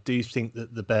earlier, I do think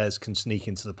that the Bears can sneak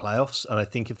into the playoffs. And I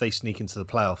think if they sneak into the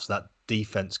playoffs, that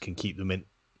defense can keep them in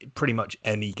pretty much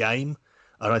any game.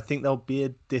 And I think there'll be a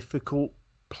difficult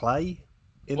play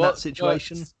in that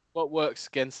situation. What works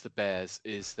against the Bears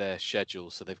is their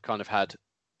schedule. So they've kind of had,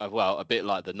 a bit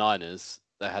like the Niners,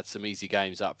 they had some easy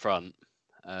games up front.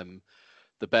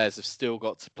 The Bears have still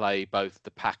got to play both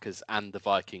the Packers and the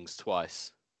Vikings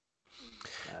twice.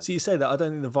 So you say that. I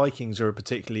don't think the Vikings are a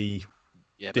particularly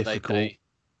difficult.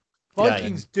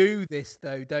 Vikings do this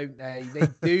though, don't they? They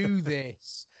do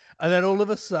this, and then all of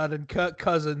a sudden, Kirk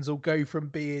Cousins will go from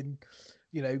being,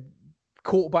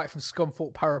 quarterback from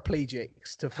Scunthorpe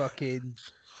Paraplegics to fucking,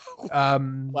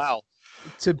 wow,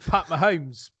 to Pat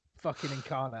Mahomes fucking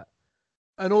incarnate,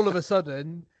 and all of a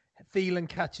sudden, Thielen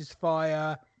catches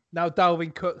fire. Now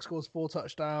Dalvin Cook scores 4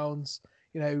 touchdowns.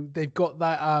 They've got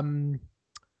that.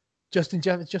 Justin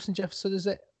Jefferson, is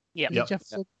it? Yeah. Yep.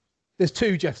 Jefferson. Yep. There's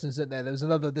 2 Jeffersons in there. There's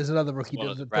another rookie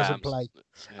that doesn't play.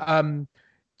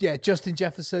 Yeah. Justin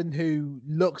Jefferson, who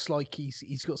looks like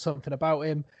he's got something about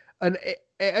him, and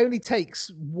it only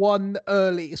takes one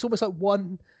early. It's almost like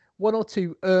one or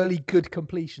two early good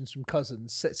completions from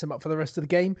Cousins sets him up for the rest of the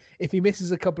game. If he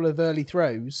misses a couple of early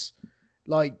throws,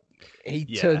 he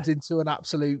turns into an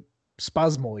absolute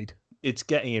spasmoid. It's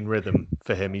getting in rhythm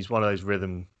for him. He's one of those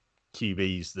rhythm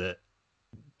QBs that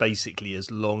basically,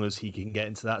 as long as he can get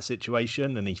into that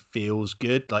situation and he feels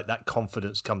good, like that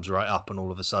confidence comes right up, and all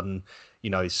of a sudden,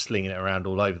 he's slinging it around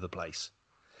all over the place.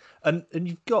 And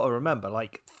you've got to remember,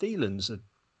 Thielen's a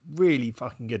really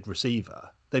fucking good receiver.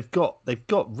 They've got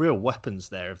real weapons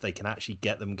there if they can actually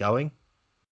get them going.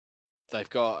 They've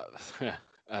got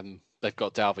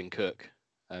Dalvin Cook,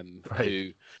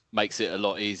 who makes it a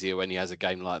lot easier when he has a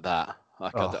game like that.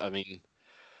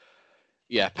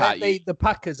 Yeah, Pat. The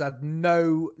Packers had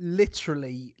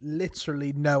literally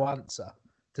no answer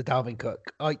to Dalvin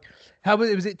Cook. How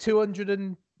was it? 200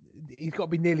 and he's got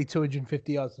to be nearly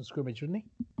 250 yards from scrimmage, wouldn't he?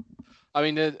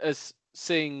 As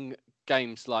seeing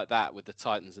games like that with the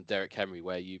Titans and Derrick Henry,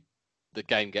 where the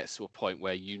game gets to a point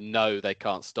where they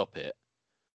can't stop it,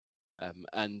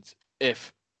 and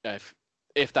if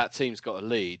that team's got a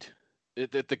lead,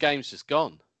 the game's just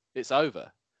gone. It's over.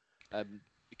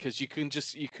 Because you can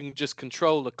just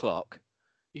control the clock.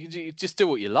 You just do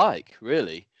what you like,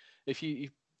 really. If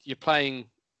you're playing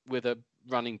with a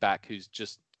running back who's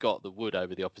just got the wood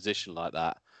over the opposition like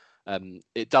that,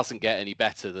 it doesn't get any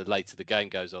better the later the game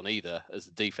goes on either, as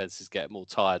the defenses get more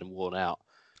tired and worn out.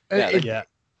 It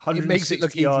makes it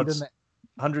look easy, doesn't it?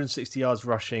 160 yards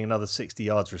rushing, another 60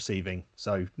 yards receiving.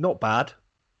 So not bad.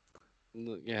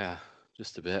 Yeah,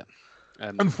 just a bit.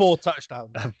 And 4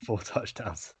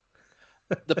 touchdowns.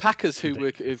 The Packers, who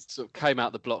sort of came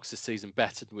out the blocks this season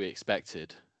better than we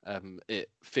expected, it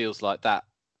feels like that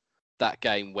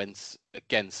game went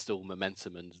against all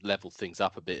momentum and leveled things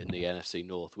up a bit in the NFC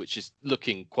North, which is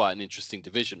looking quite an interesting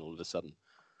division all of a sudden.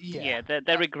 Yeah, they're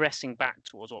regressing back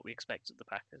towards what we expected the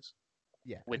Packers.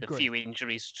 Yeah, with a few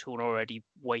injuries to an already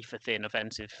wafer thin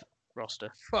offensive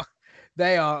roster.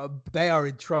 They are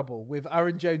in trouble with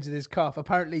Aaron Jones and his calf.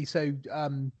 Apparently, so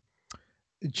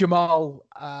Jamal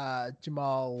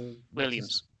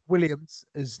Williams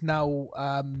has now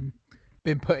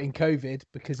been put in COVID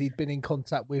because he'd been in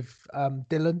contact with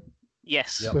Dylan.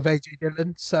 Yes. With AJ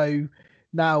Dillon. So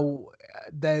now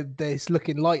it's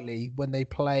looking likely when they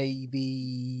play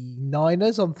the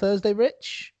Niners on Thursday,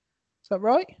 Rich. Is that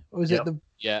right? Or is it the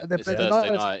it's Thursday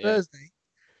night, Thursday,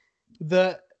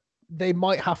 that they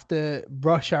might have to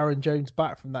rush Aaron Jones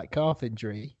back from that calf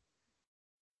injury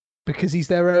because he's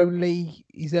their only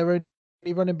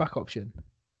running back option.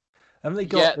 Haven't they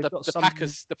got? Yeah,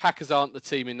 the Packers aren't the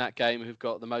team in that game who've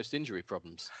got the most injury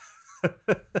problems.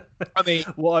 I mean,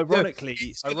 well, ironically,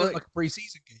 it's like a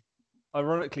preseason game.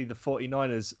 Ironically, the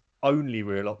 49ers' only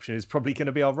real option is probably going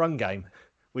to be our run game,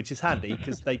 which is handy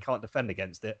because they can't defend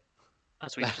against it.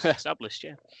 As we just established,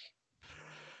 yeah.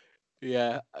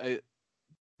 Yeah,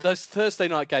 those Thursday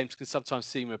night games can sometimes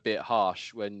seem a bit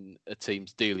harsh when a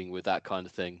team's dealing with that kind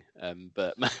of thing.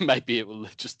 But maybe it will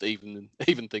just even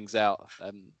things out.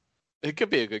 It could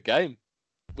be a good game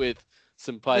with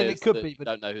some players that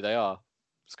don't know who they are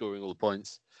scoring all the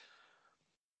points.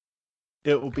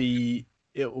 It will be.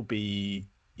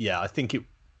 Yeah, I think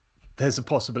there's a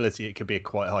possibility it could be a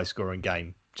quite high scoring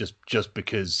game just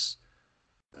because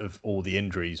of all the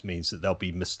injuries means that there'll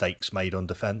be mistakes made on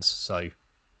defense. So,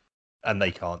 and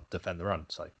they can't defend the run.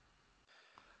 So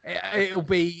it'll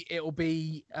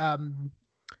be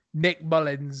Nick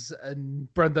Mullins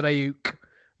and Brendan Ayuk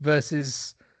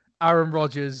versus Aaron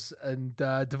Rodgers and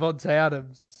Devontae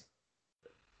Adams.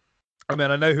 I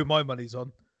mean, I know who my money's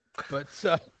on, but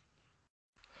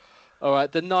all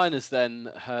right. The Niners then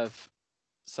have.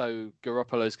 So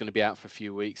Garoppolo's going to be out for a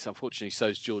few weeks. Unfortunately, so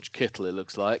is George Kittle. It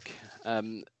looks like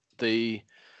the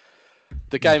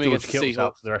game against the Seahawks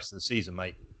out for the rest of the season,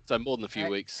 mate. So more than a few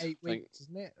weeks. 8 weeks,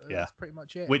 isn't it? Yeah, that's pretty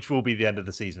much it. Which will be the end of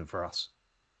the season for us.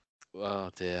 Oh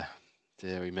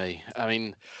dearie me. I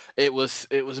mean, it was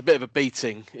a bit of a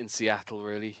beating in Seattle,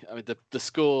 really. I mean, the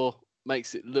score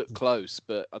makes it look close,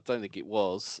 but I don't think it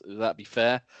was. Would that be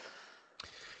fair?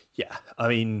 Yeah, I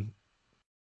mean,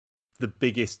 the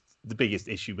biggest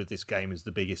issue with this game is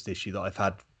the biggest issue that I've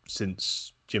had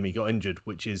since Jimmy got injured,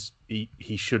 which is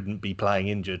he shouldn't be playing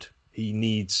injured. He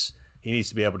needs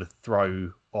to be able to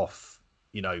throw off,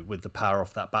 with the power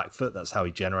off that back foot. That's how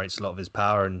he generates a lot of his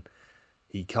power, and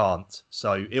he can't.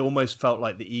 So it almost felt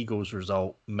like the Eagles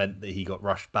result meant that he got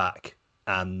rushed back,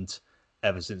 and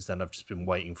ever since then I've just been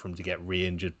waiting for him to get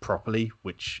re-injured properly,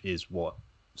 which is what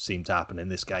seemed to happen in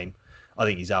this game. I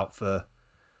think he's out for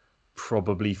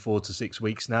probably 4 to 6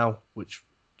 weeks now, which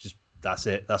that's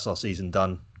it. That's our season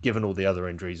done, given all the other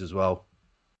injuries as well.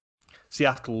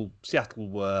 Seattle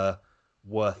were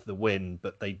worth the win,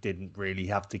 but they didn't really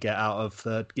have to get out of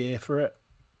third gear for it.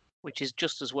 Which is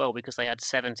just as well because they had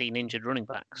 17 injured running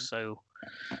backs. So,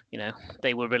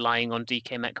 they were relying on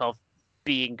DK Metcalf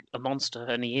being a monster,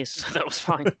 and he is. So that was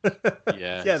fine.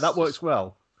 Yeah, that works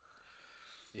well.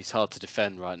 He's hard to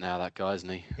defend right now, that guy, isn't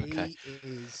he? He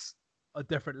is a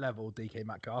different level, DK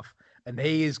Metcalf, and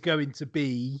he's going to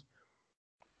be,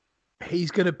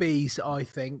 I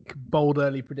think, bold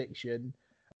early prediction,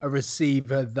 a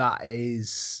receiver that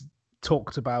is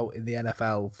talked about in the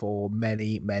NFL for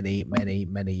many, many, many,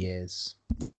 many years.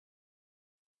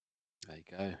 There you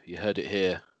go. You heard it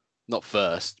here. Not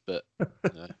first, but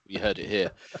you heard it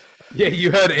here. Yeah,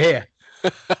 you heard it here.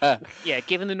 Yeah,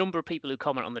 given the number of people who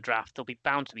comment on the draft, there'll be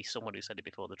bound to be someone who said it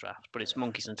before the draft, but it's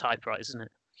monkeys and typewriters, isn't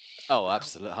it? Oh,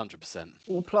 absolutely, 100%.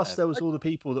 Well, plus there was all the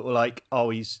people that were like, "Oh,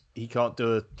 he can't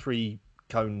do a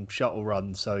 3-cone shuttle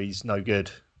run, so he's no good."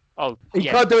 Oh, he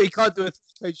can't do a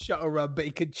 3-cone shuttle run, but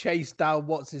he can chase down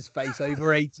what's his face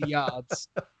over 80 yards.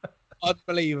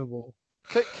 Unbelievable.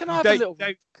 Can I have a little?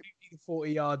 Don't do a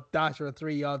 40-yard dash or a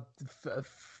 3-yard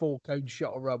 4-cone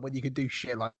shuttle run when you can do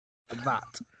shit like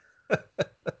that.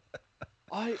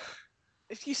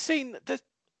 If you've seen the,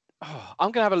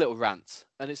 I'm gonna have a little rant,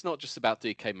 and it's not just about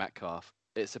DK Metcalf.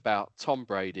 It's about Tom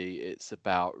Brady. It's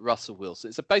about Russell Wilson.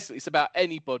 It's about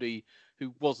anybody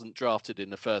who wasn't drafted in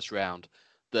the first round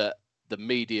that the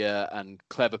media and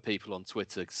clever people on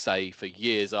Twitter say for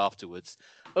years afterwards.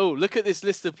 Oh, look at this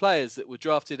list of players that were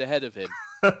drafted ahead of him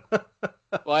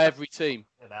by every team.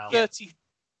 30.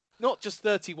 Not just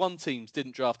 31 teams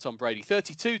didn't draft Tom Brady.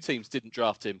 32 teams didn't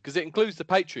draft him because it includes the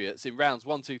Patriots in rounds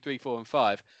 1, 2, 3, 4, and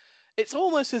 5. It's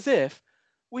almost as if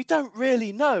we don't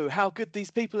really know how good these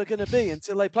people are going to be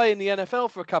until they play in the NFL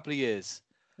for a couple of years.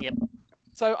 Yep.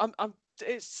 So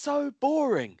it's so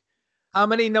boring. How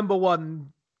many number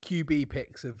one QB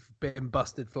picks have been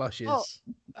busted flushes?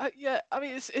 Yeah, I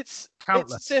mean it's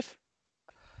countless. It's as if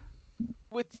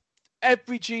with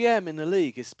every GM in the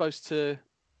league is supposed to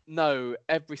know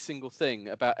every single thing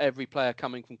about every player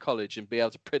coming from college and be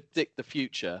able to predict the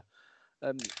future,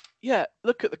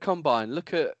 look at the combine.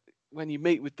 Look at when you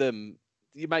meet with them,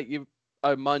 you make your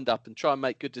own mind up and try and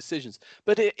make good decisions.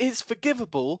 But it is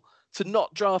forgivable to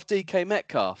not draft DK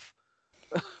Metcalf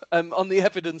on the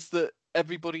evidence that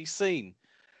everybody's seen.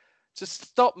 Just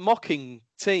stop mocking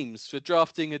teams for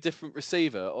drafting a different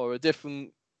receiver or a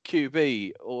different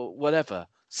QB or whatever.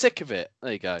 Sick of it.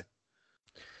 There you go.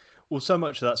 Well, so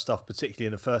much of that stuff, particularly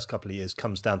in the first couple of years,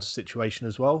 comes down to situation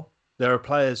as well. There are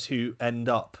players who end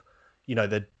up,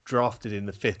 they're drafted in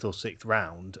the 5th or 6th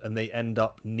round and they end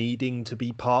up needing to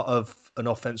be part of an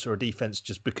offense or a defense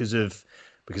just because of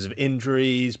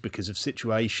injuries, because of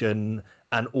situation,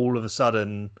 and all of a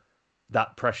sudden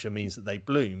that pressure means that they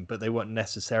bloom, but they weren't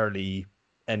necessarily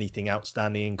anything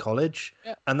outstanding in college.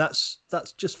 Yeah. And that's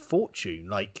just fortune.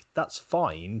 Like, that's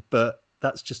fine, but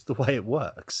that's just the way it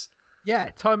works. Yeah,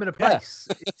 time and a place.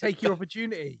 Take your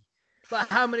opportunity. But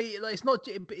how many? Like, it's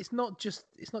not just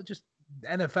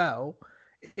NFL.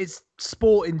 It's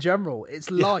sport in general. It's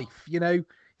life.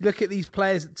 Look at these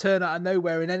players that turn out of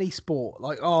nowhere in any sport.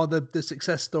 Like, the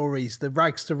success stories, the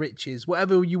rags to riches,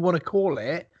 whatever you want to call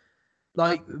it.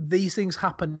 Like, these things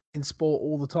happen in sport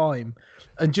all the time.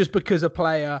 And just because a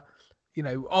player, he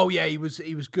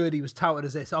was good, he was touted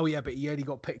as this. Oh yeah, but he only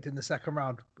got picked in the second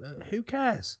round. Who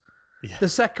cares? Yeah. The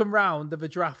second round of a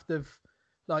draft of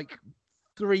like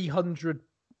 300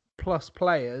 plus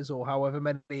players, or however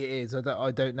many it is, I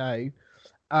don't know,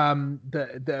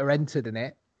 that are entered in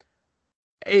it,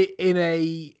 in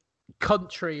a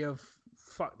country of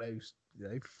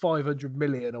 500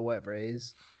 million or whatever it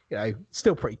is.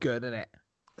 Still pretty good, isn't it?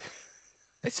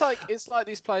 It's like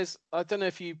these players. I don't know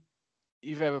if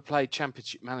you've ever played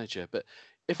Championship Manager, but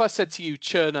if I said to you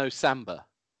Cherno Samba,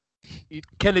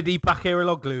 Kennedy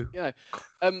Bakiraloglu,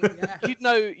 you'd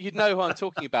know who I'm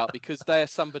talking about, because they're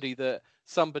somebody that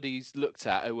somebody's looked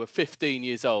at who were 15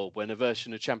 years old when a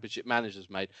version of Championship Manager was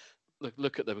made.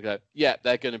 Look at them and go, yeah,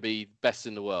 they're going to be best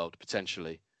in the world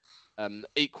potentially.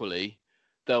 Equally,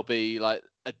 there'll be like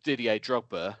a Didier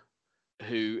Drogba,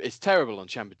 who is terrible on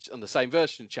the same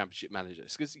version of Championship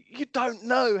Managers, because you don't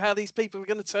know how these people are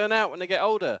going to turn out when they get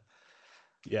older.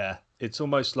 Yeah, it's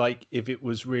almost like if it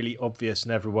was really obvious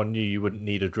and everyone knew, you wouldn't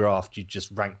need a draft. You'd just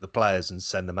rank the players and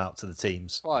send them out to the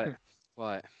teams. Right.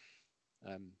 I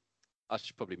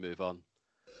should probably move on.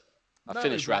 I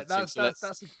finished ranting.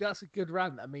 That's a good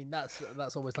rant. I mean, that's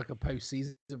almost like a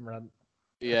post-season rant.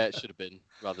 Yeah, it should have been,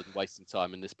 rather than wasting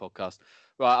time in this podcast.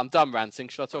 Right, I'm done ranting.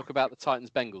 Should I talk about the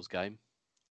Titans-Bengals game?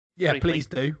 Yeah, please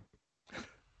do.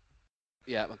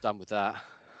 Yeah, I'm done with that.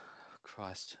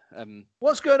 Christ.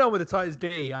 What's going on with the Titans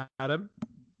D, Adam?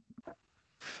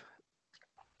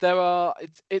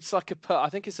 It's like I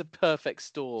think it's a perfect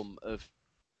storm of,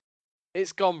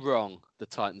 it's gone wrong, the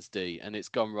Titans D, and it's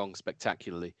gone wrong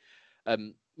spectacularly.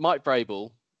 Mike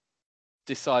Vrabel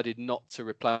decided not to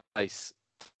replace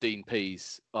Dean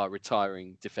Pease, our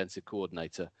retiring defensive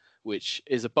coordinator, which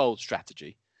is a bold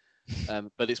strategy,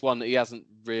 but it's one that he hasn't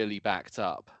really backed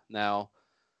up. Now,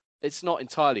 it's not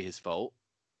entirely his fault.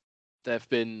 There have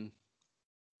been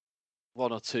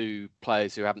one or two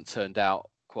players who haven't turned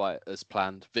out quite as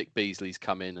planned. Vic Beasley's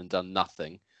come in and done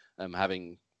nothing,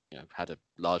 having had a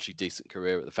largely decent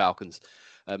career at the Falcons.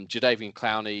 Jadeveon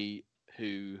Clowney,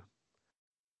 who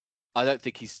I don't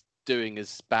think he's doing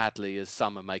as badly as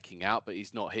some are making out, but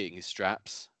he's not hitting his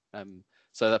straps.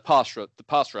 So the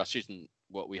pass rush isn't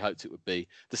what we hoped it would be.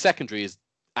 The secondary is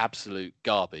absolute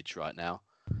garbage right now.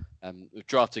 We've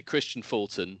drafted Christian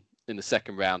Fulton in the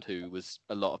second round, who was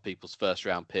a lot of people's first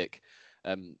round pick,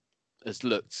 has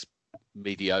looked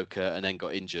mediocre and then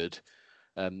got injured.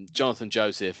 Jonathan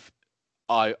Joseph,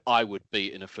 I would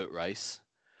beat in a foot race.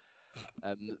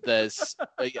 There's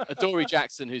Adoree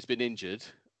Jackson, who's been injured.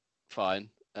 Fine.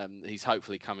 He's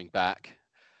hopefully coming back.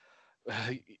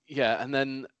 And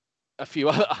then a few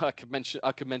other, I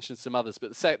could mention some others,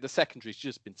 but the secondary's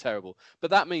just been terrible.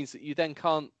 But that means that you then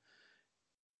can't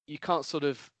sort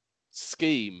of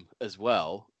scheme as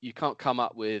well. You can't come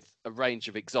up with a range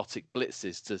of exotic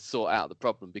blitzes to sort out the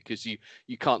problem, because you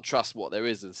can't trust what there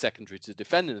is in the secondary to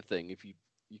defend anything if you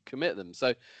commit them.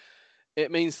 So it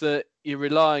means that you're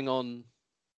relying on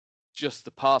just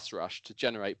the pass rush to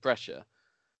generate pressure,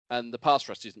 and the pass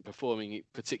rush isn't performing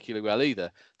particularly well either.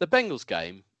 The Bengals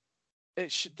game,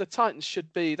 the Titans should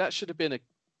have been a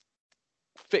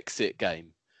fix-it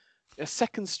game. A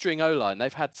second string O-line.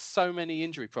 They've had so many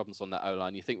injury problems on that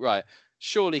O-line. You think, right,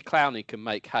 surely Clowney can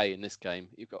make hay in this game.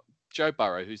 You've got Joe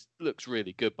Burrow, who looks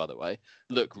really good, by the way.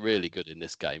 Looked really good in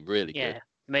this game. Really good. Yeah,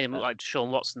 made him look like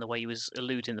Deshaun Watson, the way he was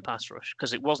eluding the pass rush.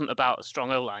 Because it wasn't about a strong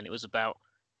O-line. It was about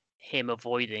him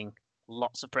avoiding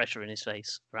lots of pressure in his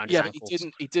face around his Yeah, but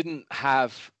ankles. he didn't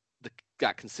have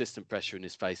that consistent pressure in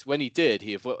his face. When he did,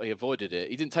 he avoided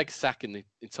it. He didn't take a sack in the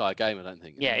entire game, I don't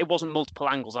think. Yeah, it wasn't multiple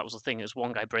angles. That was the thing. It was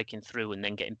one guy breaking through and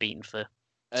then getting beaten for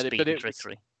speed and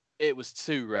trickery. It was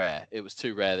too rare. It was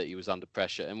too rare that he was under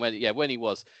pressure. And when he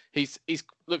was, he's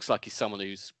looks like he's someone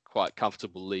who's quite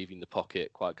comfortable leaving the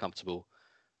pocket, quite comfortable,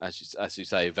 as you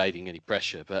say, evading any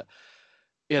pressure. But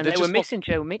yeah, and they were missing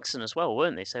Joe Mixon as well,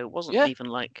 weren't they? So it wasn't even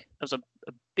like it was a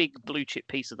big blue chip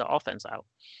piece of the offense out.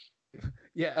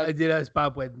 Yeah, it's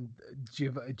bad when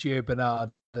Gio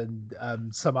Bernard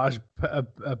and Samaj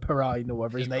Perrine, or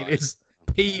whatever his name is,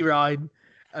 Perrine,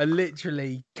 are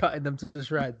literally cutting them to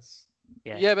shreds.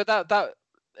 Yeah, but that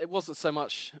it wasn't so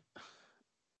much.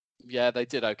 Yeah, they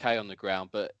did okay on the ground,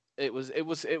 but it was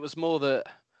more that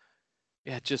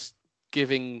just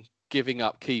giving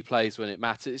up key plays when it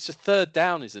mattered. It's just third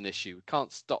down is an issue. We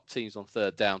can't stop teams on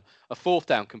third down. A fourth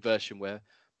down conversion where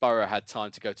Burrow had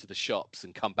time to go to the shops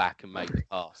and come back and make the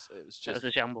pass. It was just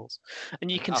a shambles.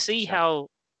 And you can see how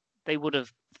they would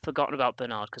have forgotten about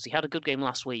Bernard because he had a good game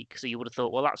last week. So you would have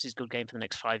thought, well, that's his good game for the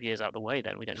next 5 years out of the way.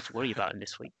 Then we don't need to worry about him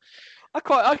this week. I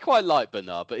quite like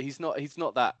Bernard, but he's not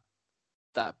that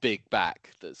big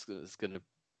back that's going to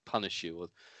punish you.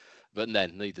 But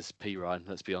then neither's Perrine.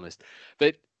 Let's be honest.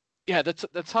 But yeah, the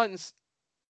Titans'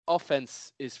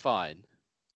 offense is fine,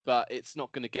 but it's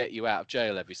not going to get you out of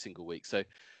jail every single week. So,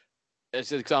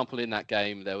 as an example, in that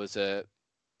game, there was a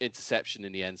interception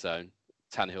in the end zone.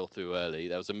 Tannehill threw early.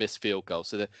 There was a missed field goal.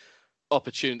 So the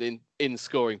opportunity in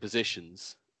scoring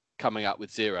positions coming up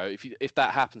with 0. If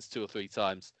that happens 2 or 3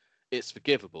 times, it's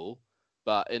forgivable.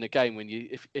 But in a game when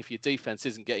if your defense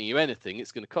isn't getting you anything,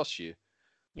 it's going to cost you.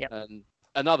 Yeah. And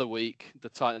another week, the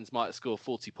Titans might have scored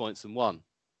 40 points and won.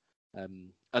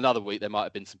 Another week, there might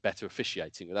have been some better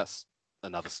officiating, but that's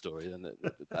another story. Then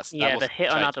that's the hit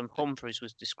on Adam Humphries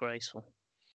was disgraceful.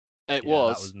 It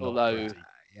was although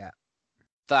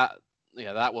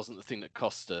that wasn't the thing that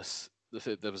cost us.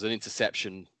 There was an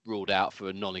interception ruled out for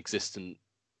a non-existent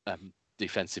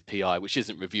defensive PI, which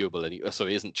isn't reviewable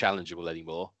isn't challengeable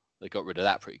anymore. They got rid of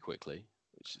that pretty quickly,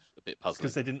 which is a bit puzzling.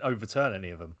 Because they didn't overturn any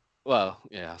of them. Well,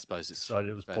 yeah, I suppose it's decided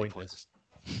it was pointless.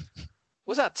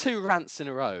 Was that 2 rants in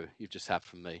a row you've just had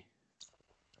from me?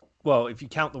 Well, if you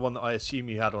count the one that I assume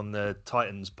you had on the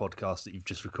Titans podcast that you've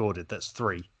just recorded, that's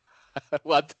 3.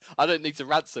 Well, I don't need to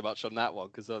rant so much on that one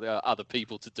because there are other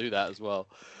people to do that as well.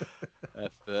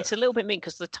 It's a little bit mean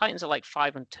because the Titans are like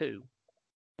 5-2.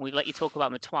 We let you talk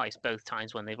about them twice, both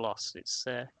times when they've lost. It's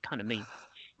kind of mean.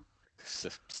 It's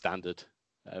a standard.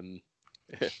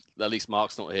 At least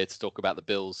Mark's not here to talk about the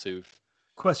Bills who've...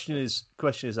 Question is,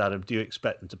 Adam, do you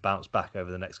expect them to bounce back over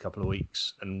the next couple of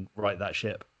weeks and right that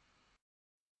ship?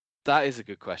 That is a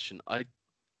good question.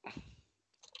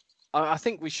 I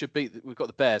think we should beat. We've got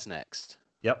the Bears next.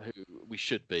 Yep. Who we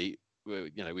should beat.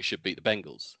 We should beat the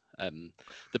Bengals.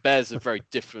 The Bears are very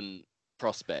different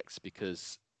prospects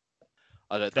because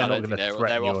I don't think their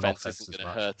offense isn't going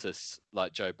to hurt us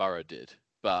like Joe Burrow did.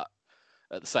 But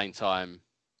at the same time,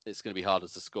 it's going to be harder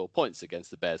to score points against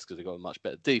the Bears because they've got a much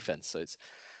better defense. So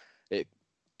it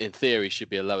in theory should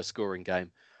be a lower scoring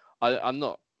game. I'm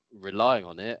not relying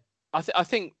on it. I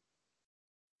think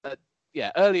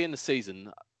early in the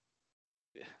season,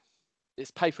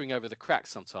 it's papering over the cracks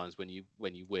sometimes when you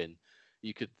win.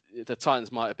 The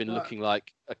Titans might have been looking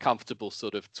like a comfortable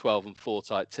sort of 12-4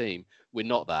 type team. We're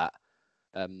not that.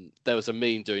 There was a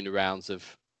meme doing the rounds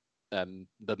of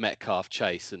the Metcalf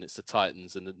chase, and it's the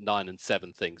Titans and the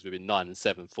 9-7 things. We've been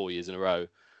 9-7 4 years in a row.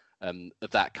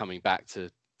 Of that coming back to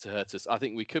hurt us. I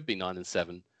think we could be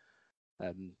 9-7.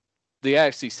 The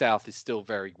AFC South is still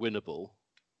very winnable.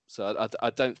 So I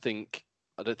don't think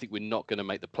we're not going to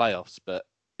make the playoffs, but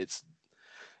it's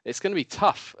going to be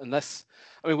tough unless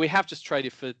we have just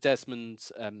traded for Desmond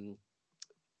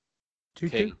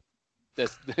King.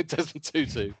 Desmond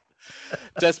Tutu.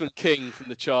 Desmond King from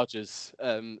the Chargers,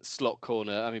 slot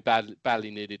corner.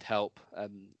 Badly needed help.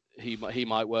 He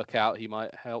might work out. He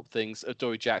might help things.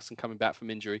 Adoree Jackson coming back from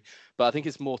injury, but I think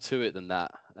it's more to it than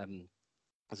that.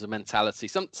 As a mentality,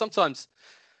 sometimes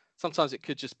it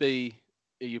could just be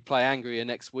you play angrier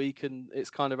next week and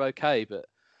it's kind of okay. But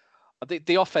I think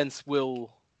the offense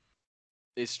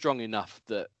is strong enough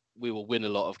that we will win a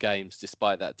lot of games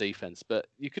despite that defense. But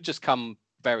you could just come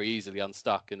very easily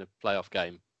unstuck in a playoff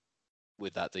game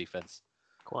with that defense.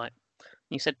 Quite.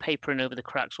 You said papering over the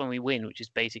cracks when we win, which is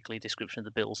basically a description of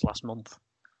the Bills last month.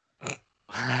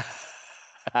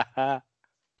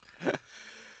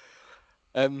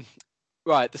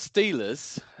 Right, the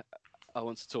Steelers I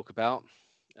want to talk about.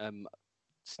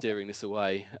 Steering this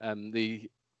away. The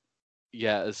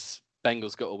as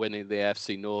Bengals got a win in the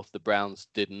AFC North, the Browns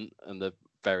didn't, and the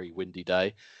very windy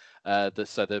day. But the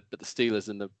Steelers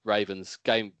and the Ravens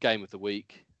game of the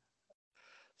week.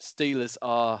 Steelers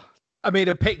are. I mean,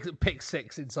 a pick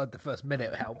six inside the first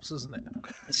minute helps, doesn't it?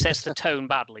 It sets the tone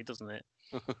badly, doesn't it?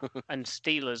 And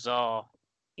Steelers are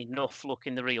enough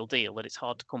looking the real deal that it's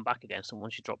hard to come back against them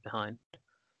once you drop behind.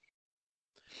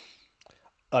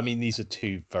 I mean, these are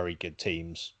two very good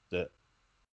teams that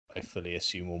I fully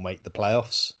assume will make the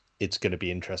playoffs. It's going to be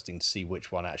interesting to see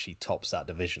which one actually tops that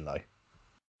division, though.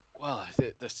 Well,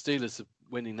 the Steelers are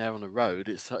winning there on the road.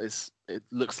 It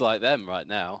looks like them right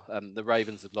now. The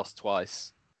Ravens have lost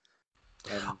twice.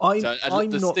 I'm not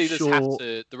sure.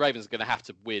 The Ravens are going to have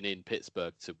to win in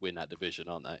Pittsburgh to win that division,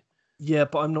 aren't they? Yeah,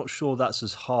 but I'm not sure that's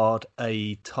as hard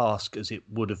a task as it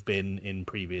would have been in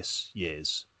previous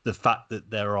years. The fact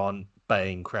that there aren't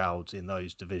baying crowds in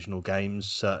those divisional games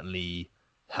certainly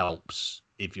helps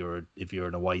if you're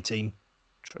an away team.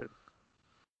 True.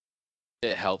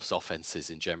 It helps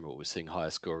offenses in general. We're seeing higher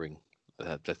scoring,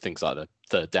 things like the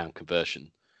third down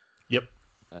conversion. Yep.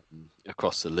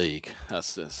 Across the league,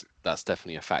 that's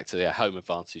definitely a factor. Yeah, home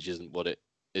advantage isn't what it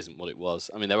was.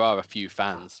 I mean, there are a few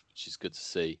fans, which is good to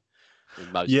see.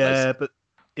 In most places. But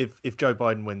if Joe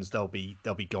Biden wins, they'll be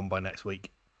gone by next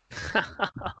week.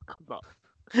 Well,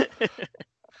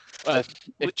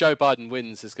 if Joe Biden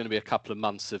wins, there's going to be a couple of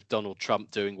months of Donald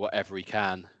Trump doing whatever he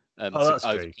can to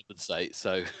overcompensate.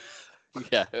 So,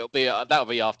 yeah, that'll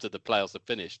be after the playoffs are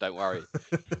finished. Don't worry.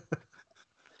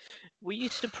 Were you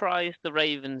surprised the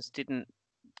Ravens didn't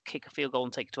kick a field goal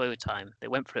and take it to overtime? They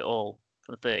went for it all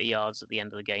from 30 yards at the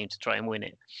end of the game to try and win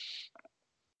it.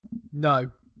 No.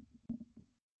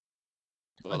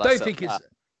 Well, I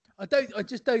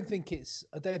just don't think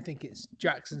it's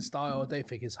Jackson style. I don't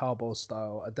think it's Harbaugh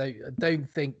style. I don't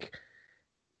think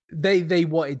they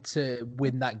wanted to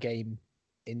win that game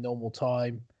in normal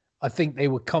time. I think they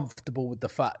were comfortable with the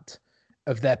fact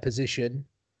of their position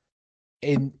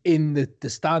in the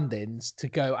standings to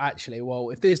go, actually,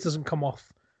 well, if this doesn't come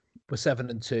off, we're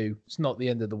 7-2. It's not the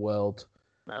end of the world.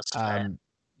 That's fair.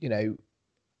 You know,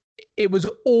 it was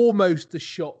almost a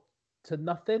shot to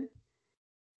nothing.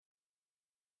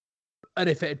 And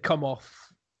if it had come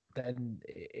off, then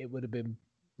it would have been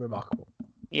remarkable.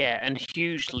 Yeah, and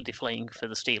hugely deflating for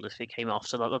the Steelers if it came off.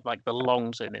 So that, like, the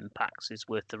long-term impacts is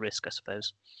worth the risk, I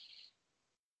suppose.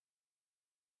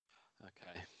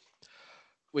 Okay.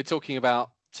 We're talking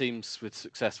about teams with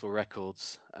successful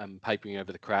records, papering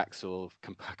over the cracks or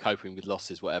coping with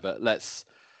losses, whatever. Let's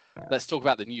talk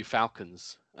about the new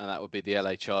Falcons, and that would be the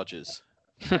LA Chargers.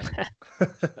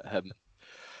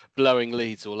 Blowing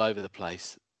leads all over the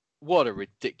place. What a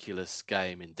ridiculous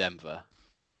game in Denver.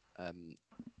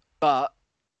 But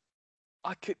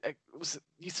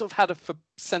you sort of had a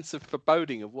sense of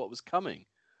foreboding of what was coming,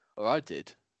 or I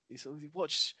did. You sort of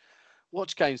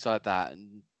watch games like that,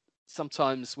 and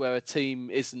sometimes where a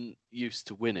team isn't used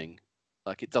to winning,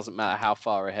 like, it doesn't matter how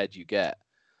far ahead you get.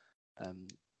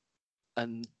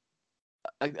 And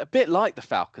a bit like the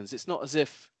Falcons, it's not as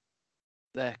if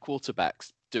their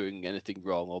quarterback's doing anything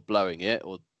wrong or blowing it,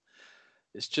 or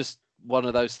it's just one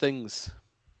of those things.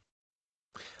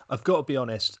 I've got to be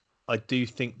honest, I do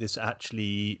think this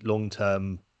actually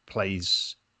long-term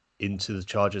plays into the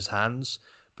Chargers' hands,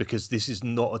 because this is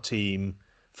not a team...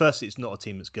 Firstly, it's not a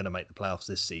team that's going to make the playoffs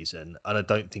this season, and I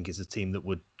don't think it's a team that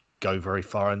would go very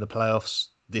far in the playoffs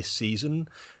this season.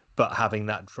 But having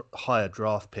that higher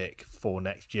draft pick for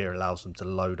next year allows them to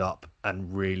load up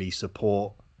and really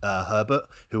support Herbert,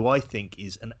 who I think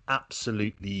is an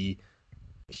absolutely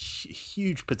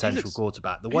huge potential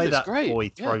quarterback. The way that boy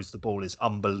throws the ball is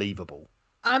unbelievable.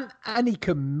 And he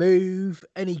can move,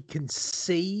 and he can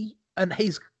see, and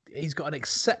he's got an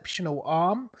exceptional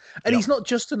arm, and he's not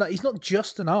just an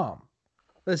arm.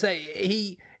 Let's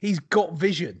say he's got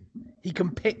vision. He can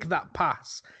pick that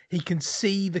pass. He can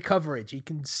see the coverage. He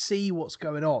can see what's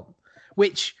going on,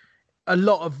 which a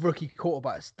lot of rookie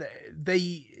quarterbacks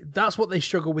that's what they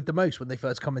struggle with the most when they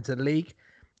first come into the league.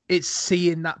 It's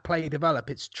seeing that play develop.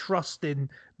 It's trusting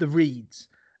the reads,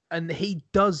 and he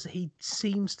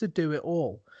seems to do it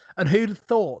all. And who'd have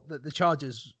thought that the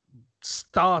Chargers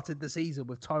started the season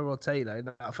with Tyrod Taylor in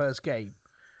that first game,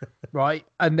 right?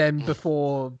 And then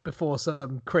before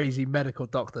some crazy medical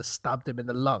doctor stabbed him in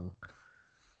the lung.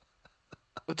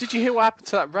 Well, did you hear what happened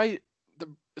to that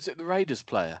is it the Raiders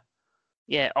player?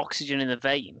 Yeah, oxygen in the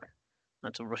vein. I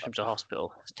had to rush him to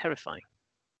hospital. It's terrifying.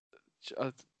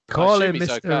 Call him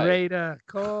Mr. Okay. Raider.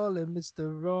 Call him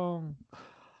Mr. Wrong.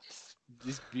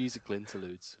 These musical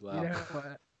interludes. Wow. You know,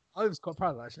 I was quite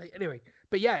proud of that, actually. Anyway,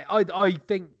 but yeah, I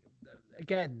think,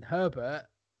 again, Herbert,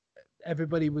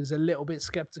 everybody was a little bit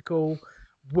skeptical.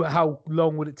 How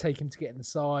long would it take him to get in the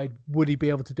side? Would he be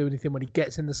able to do anything when he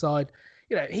gets in the side?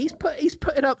 He's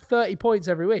putting up 30 points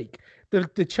every week.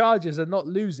 The Chargers are not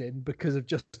losing because of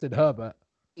Justin Herbert.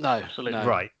 No, absolutely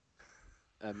right.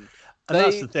 And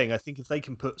that's the thing. I think if they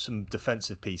can put some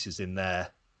defensive pieces in there,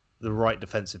 the right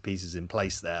defensive pieces in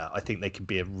place there, I think they can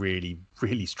be a really,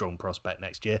 really strong prospect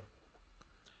next year.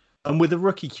 And with a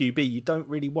rookie QB, you don't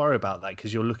really worry about that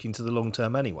because you're looking to the long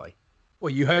term anyway.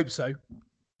 Well, you hope so.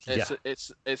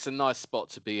 It's a nice spot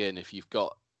to be in if you've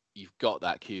got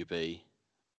that QB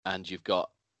and you've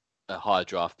got a high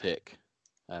draft pick.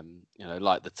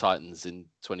 Like the Titans in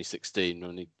 2016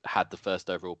 when he had the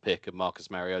first overall pick and Marcus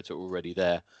Mariota already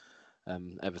there.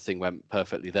 Everything went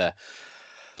perfectly there.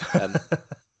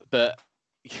 But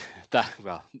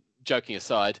joking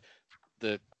aside,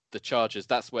 the Chargers,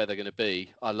 that's where they're going to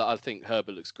be. I think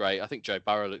Herbert looks great. I think Joe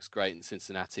Burrow looks great in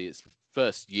Cincinnati. It's the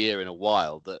first year in a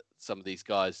while that some of these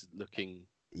guys looking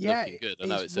good. I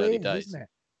know it's weird, early days. Isn't it?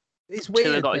 It's weird.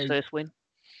 Tua got his first win.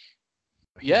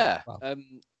 Yeah.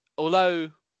 Although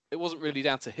it wasn't really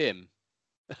down to him.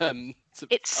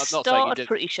 It started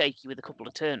pretty shaky with a couple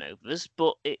of turnovers,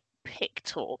 but it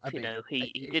picked up.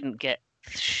 He didn't get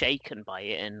shaken by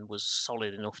it and was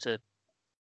solid enough to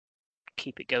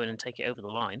keep it going and take it over the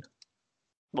line.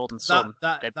 More than some.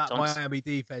 That Miami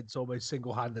defense almost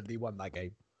single-handedly won that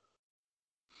game.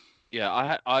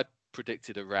 Yeah, I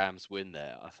predicted a Rams win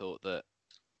there. I thought that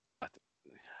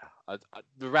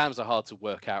the Rams are hard to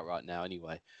work out right now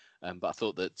anyway. But I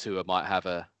thought that Tua might have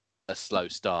a slow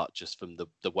start just from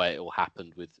the way it all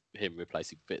happened with him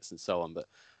replacing Fitz and so on.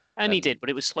 And he did, but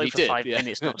it was slow for 5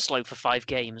 minutes, not slow for 5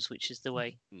 games, which is the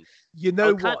way.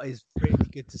 What is really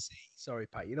good to see? Sorry,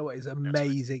 Pat. You know what is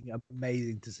amazing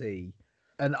to see?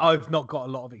 And I've not got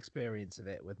a lot of experience of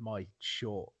it with my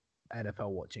short NFL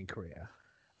watching career.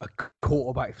 A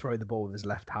quarterback throwing the ball with his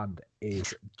left hand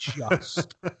is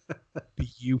just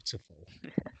beautiful.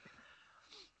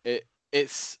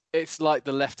 It's like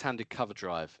the left-handed cover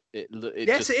drive. It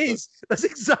is. That's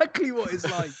exactly what it's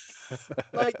like.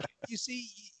 Like you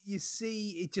see,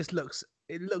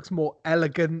 it looks more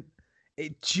elegant.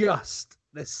 There's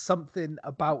something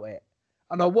about it.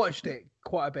 And I watched it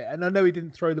quite a bit. And I know he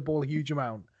didn't throw the ball a huge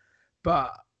amount,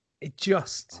 but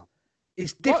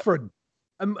it's different.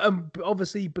 And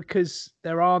obviously because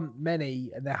there aren't many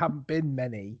and there haven't been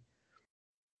many.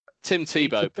 Tim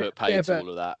Tebow put paid to all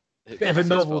of that. Bit of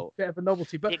a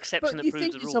novelty, but you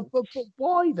think but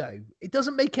why though? It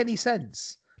doesn't make any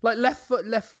sense. Like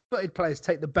left-footed players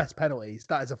take the best penalties.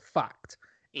 That is a fact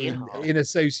in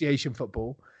association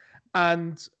football.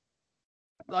 And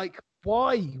like,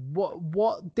 why?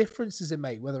 What difference does it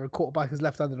make whether a quarterback is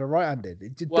left-handed or right-handed?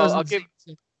 It doesn't.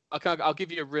 I'll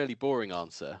give you a really boring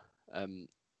answer. And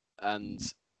I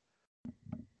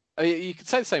mean, you could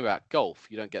say the same about golf.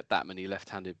 You don't get that many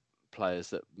left-handed players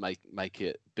that make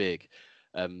it big.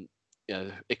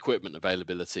 Equipment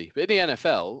availability. But in the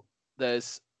NFL,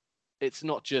 it's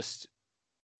not just,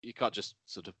 you can't just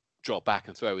sort of drop back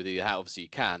and throw with your hat. Obviously you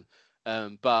can,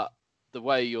 but the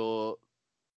way your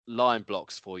line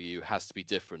blocks for you has to be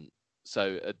different.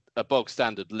 So a bog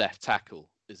standard left tackle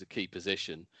is a key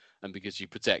position, and because you're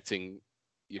protecting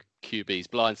your QB's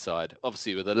blind side,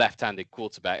 obviously with a left-handed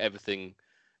quarterback,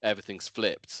 everything's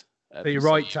flipped. So your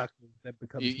right tackle then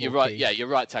becomes you're right. Yeah, your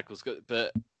right tackle's good,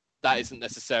 but that isn't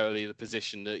necessarily the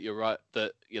position that your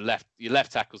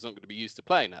left tackle's not going to be used to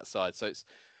playing that side. So it's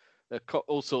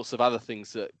all sorts of other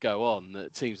things that go on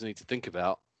that teams need to think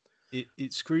about.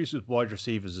 It screws with wide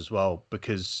receivers as well,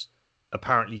 because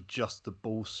apparently just the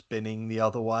ball spinning the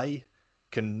other way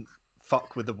can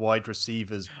fuck with the wide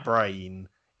receiver's brain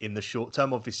in the short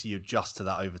term. Obviously, you adjust to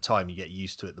that over time. You get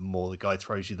used to it the more the guy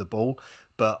throws you the ball.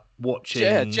 But watching...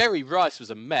 Yeah, Jerry Rice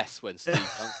was a mess when Steve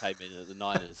Young came in at the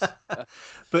Niners.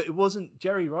 But it wasn't...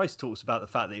 Jerry Rice talks about the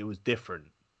fact that it was different,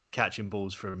 catching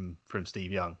balls from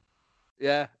Steve Young.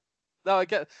 Yeah. No, I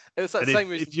get... It was that same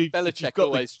reason Belichick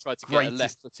always tried to get a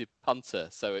left-footed punter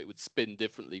so it would spin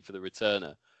differently for the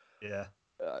returner. Yeah.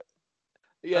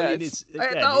 Yeah, I mean, it's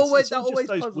just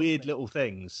those weird little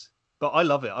things. But I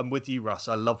love it. I'm with you, Russ.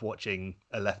 I love watching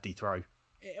a lefty throw.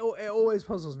 It always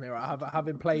puzzles me, right?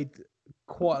 Having played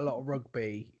quite a lot of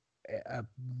rugby, a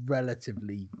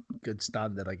relatively good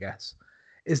standard, I guess,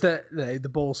 is that the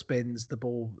ball spins, the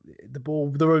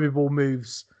rugby ball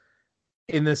moves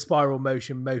in the spiral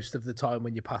motion most of the time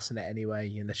when you're passing it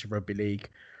anyway, unless you're rugby league.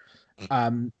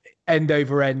 End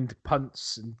over end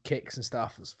punts and kicks and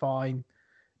stuff, that's fine.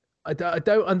 I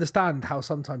don't understand how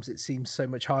sometimes it seems so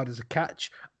much harder to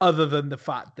catch, other than the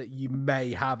fact that you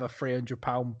may have a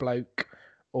 300-pound bloke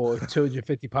or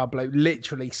 £250 bloke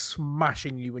literally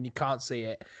smashing you when you can't see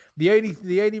it. The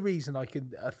only reason I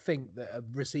can think that a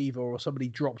receiver or somebody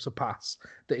drops a pass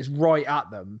that is right at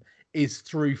them is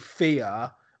through fear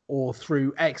or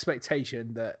through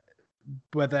expectation that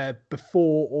whether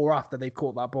before or after they've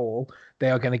caught that ball, they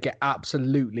are going to get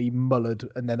absolutely mullered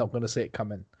and they're not going to see it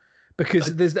coming.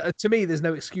 Because to me, there's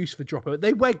no excuse for dropping it.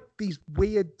 They wear these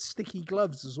weird sticky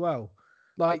gloves as well.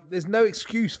 Like, there's no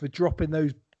excuse for dropping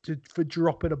those for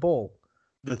dropping a ball.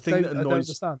 The thing that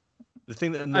annoys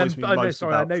me most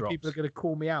sorry, about I know drops. people are going to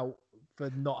call me out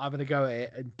for not having a go at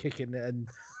it and kicking it and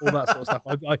all that sort of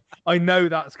stuff. I know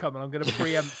that's coming. I'm going to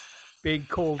preempt being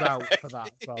called out for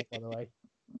that as well, by the way.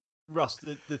 Russ,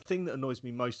 the thing that annoys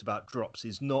me most about drops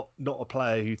is not a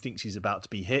player who thinks he's about to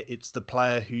be hit. It's the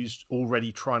player who's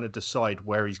already trying to decide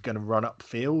where he's going to run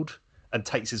upfield and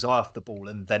takes his eye off the ball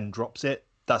and then drops it.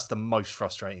 That's the most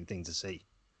frustrating thing to see.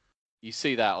 You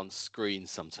see that on screen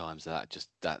sometimes.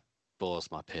 That bores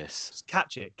my piss. Just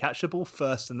catch it. Catch the ball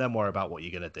first and then worry about what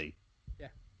you're going to do. Yeah.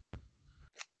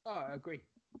 Oh, I agree.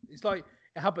 It's like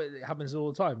it happens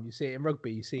all the time. You see it in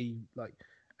rugby. You see like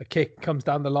a kick comes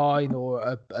down the line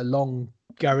or a long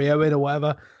Gary Owen or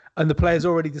whatever, and the player's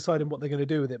already deciding what they're going to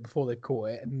do with it before they've caught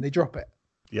it, and they drop it.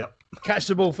 Yep. Catch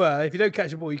the ball first. If you don't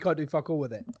catch the ball, you can't do fuck all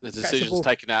with it. The decision's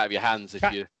taken out of your hands if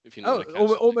you know.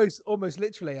 Almost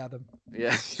literally, Adam.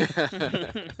 Yeah.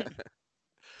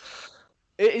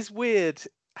 It is weird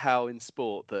how in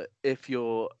sport that if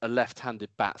you're a left-handed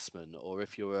batsman or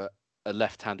if you're a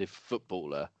left-handed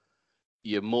footballer,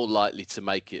 you're more likely to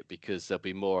make it because there'll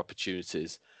be more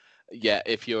opportunities. Yet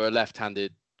if you're a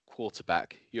left-handed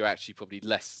quarterback, you're actually probably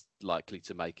less likely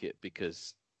to make it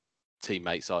because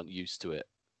teammates aren't used to it.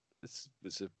 It's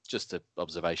just an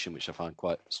observation which I find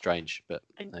quite strange, but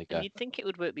there you go. And you'd think it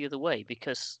would work the other way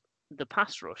because the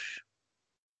pass rush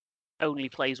only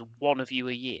plays one of you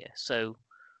a year. So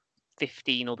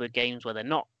 15 other games where they're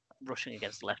not rushing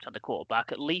against the left-handed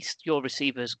quarterback, at least your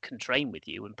receivers can train with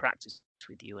you and practice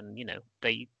with you, and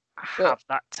they have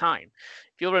that time.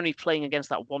 If you're only playing against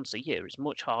that once a year, it's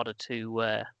much harder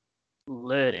to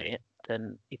learn it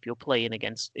than if you're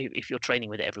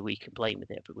training with it every week and playing with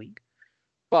it every week.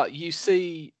 But you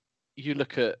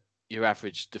look at your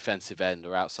average defensive end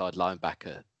or outside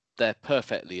linebacker, they're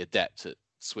perfectly adept at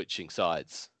switching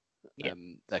sides. Yeah.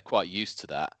 They're quite used to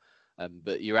that.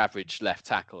 But your average left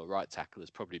tackle or right tackle has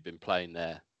probably been playing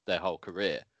their whole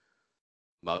career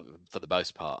for the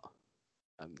most part.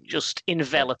 Just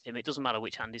envelop him. It doesn't matter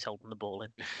which hand he's holding the ball in.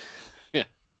 Yeah.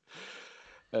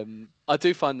 I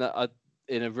do find that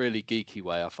in a really geeky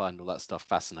way, I find all that stuff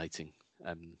fascinating.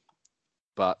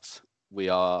 But we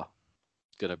are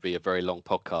going to be a very long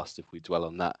podcast if we dwell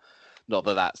on that. Not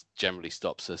that generally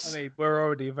stops us. I mean, we're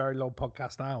already a very long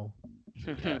podcast now.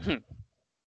 Yeah.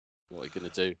 What are you going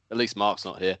to do? At least Mark's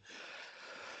not here.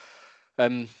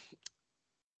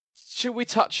 Should we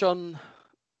touch on,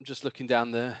 I'm just looking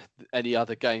down there, any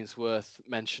other games worth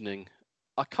mentioning?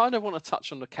 I kind of want to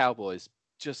touch on the Cowboys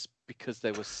just because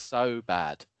they were so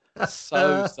bad.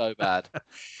 So bad.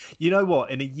 You know what?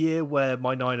 In a year where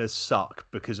my Niners suck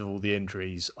because of all the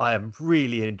injuries, I am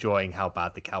really enjoying how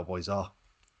bad the Cowboys are.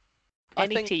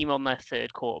 Any team on their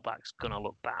third quarterback's going to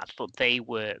look bad, but they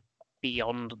were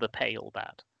beyond the pale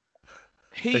bad.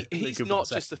 He's not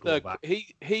just a third.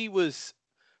 He was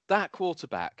that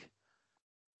quarterback.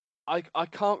 I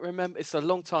can't remember. It's a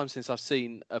long time since I've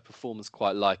seen a performance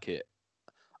quite like it.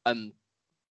 And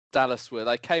Dallas, where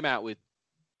they came out with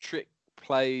trick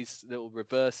plays, little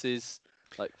reverses,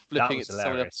 like flipping it to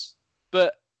someone else.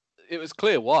 But it was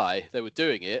clear why they were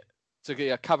doing it,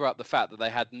 to cover up the fact that they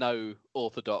had no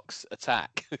orthodox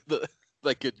attack that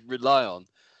they could rely on.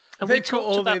 And they've got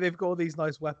all these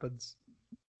nice weapons.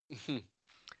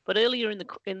 But earlier in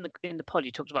the pod,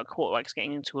 you talked about quarterbacks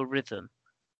getting into a rhythm.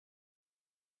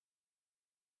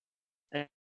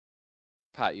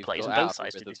 Pat, you've players on both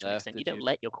sides to this extent. You don't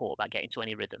let your quarterback get into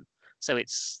any rhythm. So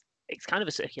it's kind of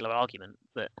a circular argument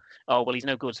that, oh, well, he's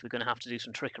no good, so we're going to have to do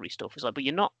some trickery stuff. It's like, but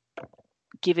you're not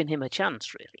giving him a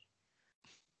chance, really.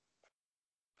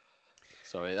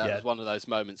 Sorry, that was one of those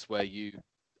moments where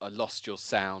I lost your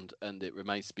sound, and it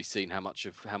remains to be seen how much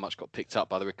got picked up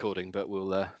by the recording. But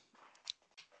we'll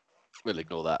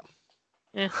ignore that.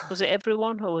 Yeah, was it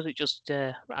everyone or was it just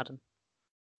Adam?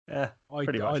 Yeah, I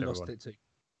lost it too.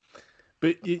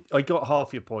 But I got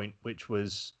half your point, which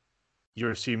was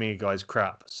you're assuming a guy's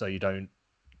crap, so you don't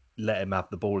let him have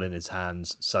the ball in his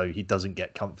hands, so he doesn't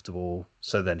get comfortable,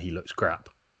 so then he looks crap.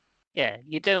 Yeah,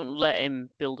 you don't let him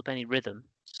build up any rhythm,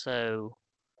 so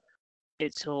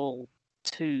it's all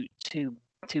too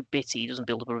too bitty. He doesn't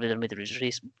build up a rhythm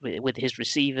with his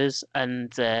receivers,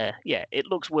 and it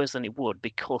looks worse than it would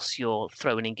because you're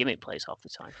throwing in gimmick plays half the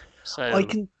time. So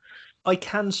I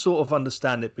can sort of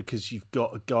understand it because you've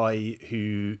got a guy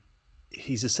who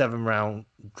he's a 7th-round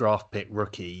draft pick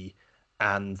rookie,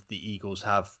 and the Eagles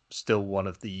have still one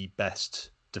of the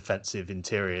best defensive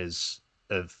interiors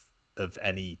of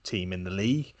any team in the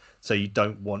league. So you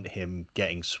don't want him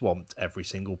getting swamped every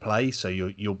single play. So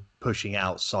you're pushing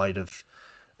outside of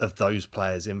those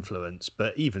players' influence.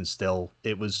 But even still,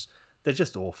 they're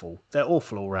just awful. They're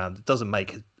awful all round. It doesn't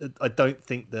make. I don't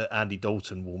think that Andy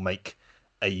Dalton will make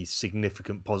a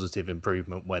significant positive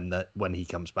improvement when he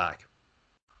comes back.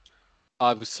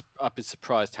 I've been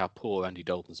surprised how poor Andy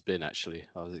Dalton's been. Actually,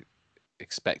 I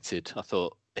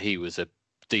thought he was a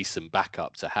decent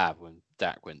backup to have when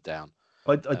Dak went down.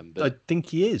 I think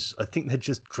he is. I think they're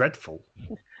just dreadful.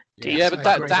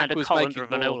 But Dak was making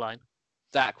of an O-line.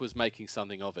 Dak was making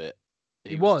something of it.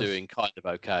 He was doing kind of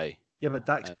okay. Yeah, but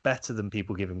Dak's better than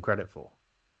people give him credit for.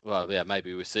 Well, yeah,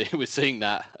 maybe we're seeing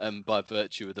that by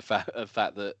virtue of the fact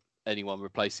that anyone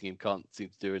replacing him can't seem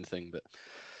to do anything. But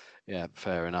yeah,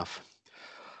 fair enough.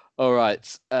 All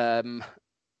right.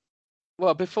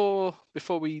 Well, before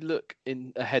we look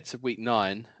ahead to week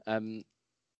 9,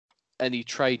 any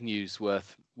trade news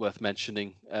worth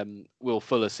mentioning? Will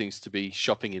Fuller seems to be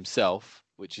shopping himself,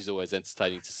 which is always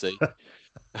entertaining to see.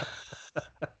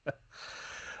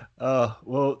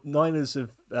 Well, Niners have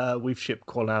we've shipped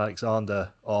Kwon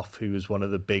Alexander off, who was one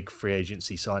of the big free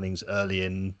agency signings early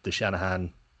in the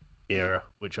Shanahan era,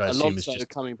 which I assume is just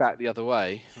coming back the other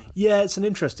way. Yeah, it's an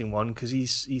interesting one because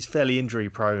he's fairly injury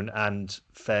prone and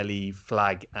fairly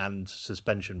flag and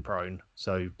suspension prone.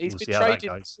 So he's we'll been see how that traded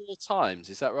goes. 4 times.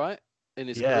 Is that right in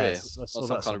his career? Or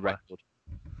some kind of record.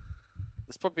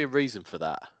 There's probably a reason for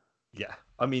that. Yeah,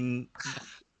 I mean,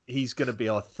 he's going to be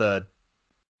our 3rd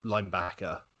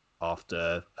linebacker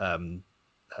after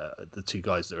the 2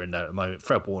 guys that are in there at the moment.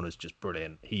 Fred Warner's just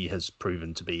brilliant. He has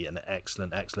proven to be an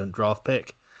excellent draft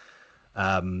pick.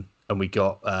 And we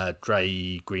got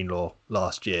Dre Greenlaw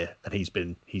last year, and he's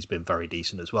been very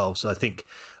decent as well. So I think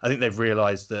they've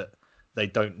realised that they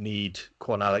don't need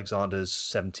Kwon Alexander's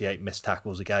 78 missed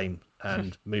tackles a game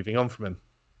and moving on from him.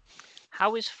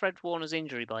 How is Fred Warner's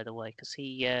injury, by the way? Because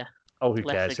he who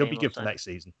cares? He'll be good for next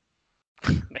season.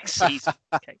 Next season.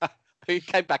 Okay. He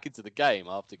came back into the game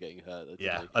after getting hurt.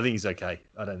 Yeah, I think he's okay.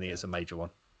 I don't think it's a major one.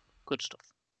 Good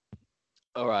stuff.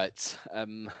 All right.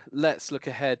 Let's look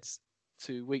ahead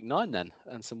to week 9 then,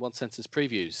 and some one-sentence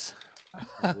previews.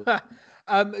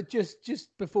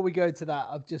 Just before we go into that,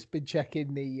 I've just been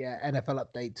checking the NFL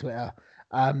Update Twitter.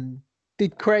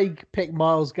 Did Craig pick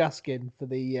Myles Gaskin for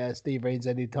the Steve Rains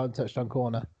Anytime Touchdown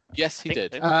Corner? Yes, he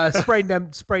did. Sprained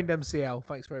MCL.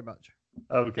 Thanks very much.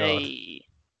 Oh god. Hey.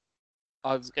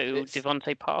 Let's go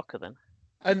Devontae Parker then.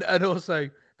 And also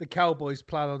the Cowboys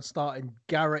plan on starting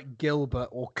Garrett Gilbert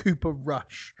or Cooper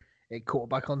Rush at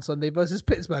quarterback on Sunday versus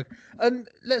Pittsburgh. And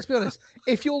let's be honest,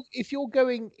 if you're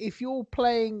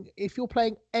playing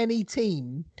any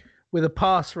team with a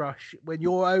pass rush when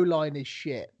your O-line is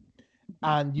shit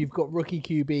and you've got rookie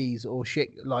QBs or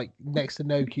shit like next to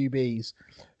no QBs,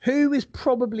 who is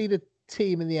probably the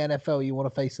team in the NFL you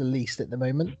want to face the least at the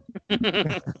moment?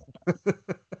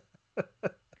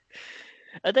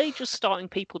 Are they just starting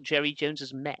people Jerry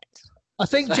Jones's Mets? I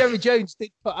think Jerry Jones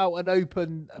did put out an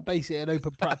open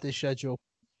practice schedule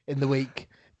in the week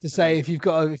to say if you've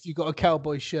got a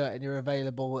Cowboys shirt and you're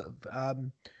available,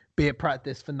 be at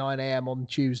practice for 9 a.m. on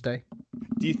Tuesday.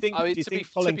 Do you think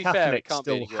Colin Kaepernick's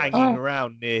still hanging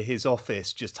around near his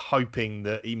office, just hoping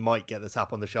that he might get the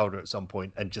tap on the shoulder at some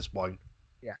point and just won't?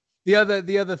 Yeah.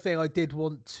 The other thing I did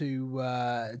want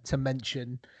to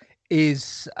mention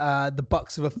is the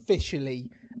Bucs have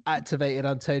officially activated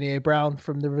Antonio Brown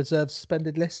from the reserve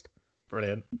suspended list.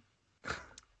 Brilliant.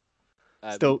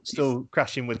 Still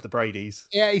crashing with the Bradys.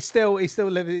 Yeah, he's still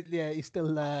living. Yeah, he's still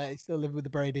living with the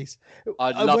Bradys.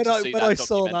 I'd love to see that. When I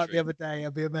saw that the other day,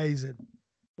 it'd be amazing.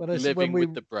 Living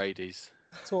with the Bradys.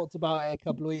 Talked about it a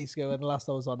couple of weeks ago, and the last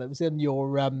I was on, it was in your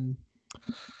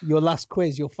last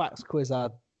quiz, your facts quiz,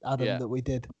 Adam, that we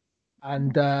did,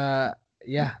 and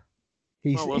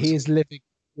he is living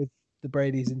with the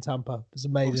Bradys in Tampa. It's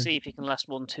amazing. We'll see if he can last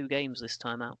 1-2 games this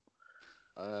time out.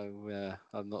 Yeah,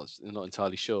 I'm not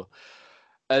entirely sure.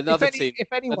 Another team that's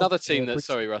going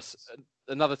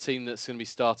to be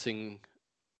starting.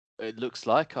 It looks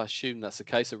like, I assume that's the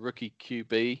case, a rookie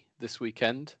QB this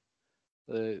weekend.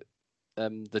 The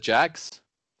Jags.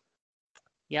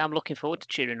 Yeah, I'm looking forward to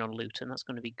cheering on Luton. That's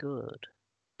going to be good.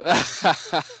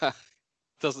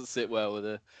 Doesn't sit well with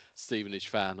a Stevenage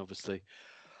fan, obviously.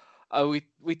 Oh,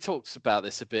 we talked about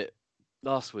this a bit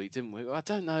last week, didn't we? I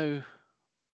don't know.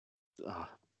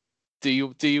 Do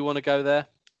you want to go there?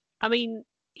 I mean,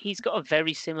 he's got a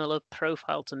very similar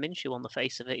profile to Minshew on the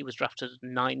face of it. He was drafted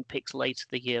 9 picks later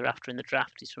the year after in the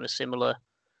draft. He's from a similar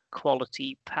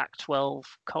quality Pac-12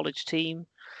 college team.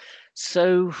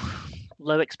 So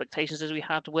low expectations as we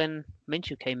had when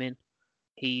Minshew came in.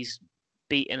 He's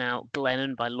beaten out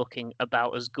Glennon by looking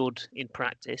about as good in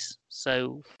practice.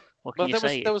 So what can you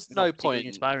say? There was no point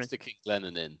in sticking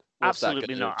Glennon in.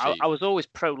 Absolutely not. I was always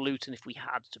pro Luton if we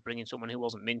had to bring in someone who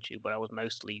wasn't Minshew, but I was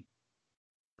mostly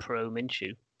pro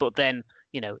Minshew. But then,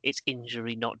 it's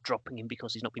injury, not dropping him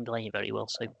because he's not been playing very well.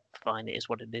 So fine, it is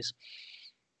what it is.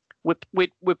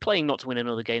 We're playing not to win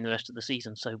another game the rest of the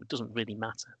season, so it doesn't really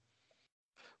matter.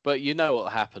 But you know what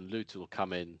will happen? Luton will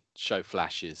come in, show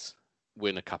flashes,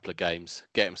 win a couple of games,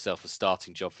 get himself a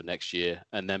starting job for next year,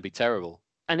 and then be terrible.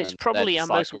 And it's probably our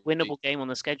most winnable game on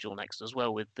the schedule next as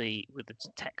well with the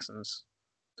Texans,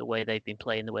 the way they've been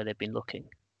playing, the way they've been looking,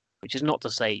 which is not to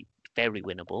say very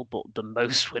winnable, but the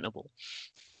most winnable.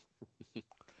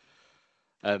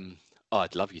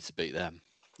 I'd love you to beat them.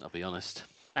 I'll be honest.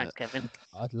 Thanks, Kevin.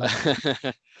 I'd love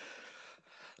it.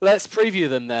 Let's preview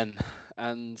them then,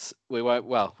 and we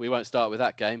won't start with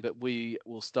that game, but we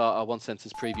will start our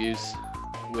one-sentence previews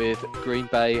with Green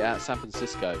Bay at San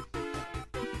Francisco.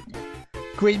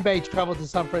 Green Bay travelled to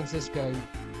San Francisco,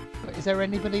 but is there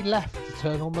anybody left to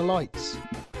turn on the lights?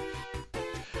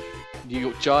 New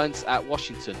York Giants at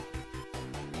Washington.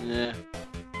 Yeah.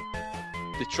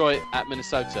 Detroit at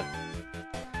Minnesota.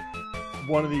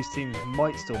 One of these teams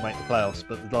might still make the playoffs,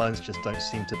 but the Lions just don't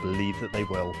seem to believe that they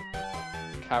will.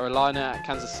 Carolina at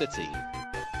Kansas City.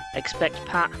 Expect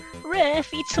Pat, ref,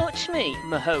 he touched me,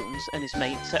 Mahomes and his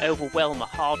mates to overwhelm a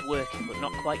hard-working but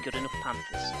not quite good enough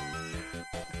Panthers.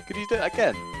 Could you do it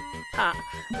again? Pat,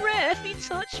 ref, he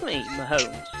touched me,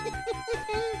 Mahomes.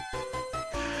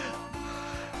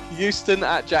 Houston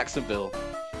at Jacksonville.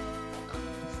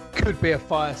 Could be a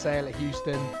fire sale at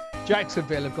Houston.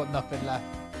 Jacksonville have got nothing left.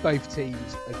 Both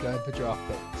teams are going for draft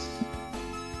picks.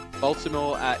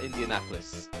 Baltimore at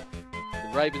Indianapolis.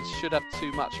 The Ravens should have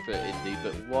too much for Indy,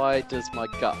 but why does my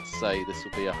gut say this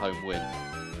will be a home win?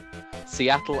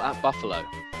 Seattle at Buffalo.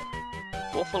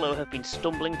 Buffalo have been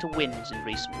stumbling to wins in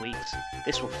recent weeks.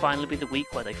 This will finally be the week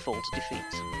where they fall to defeat.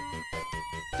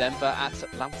 Denver at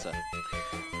Atlanta.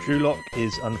 Drew Lock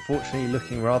is unfortunately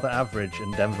looking rather average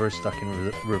and Denver is stuck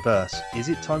in reverse. Is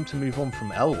it time to move on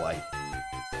from Elway?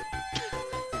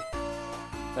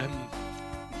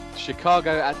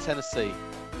 Chicago at Tennessee.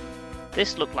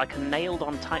 This looked like a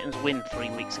nailed-on Titans win 3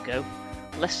 weeks ago.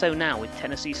 Less so now with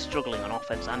Tennessee struggling on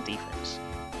offense and defense.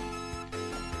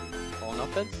 On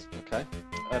offense? Okay.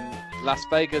 Las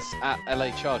Vegas at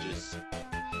LA Chargers.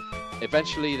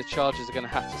 Eventually, the Chargers are going to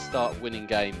have to start winning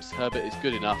games. Herbert is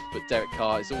good enough, but Derek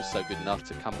Carr is also good enough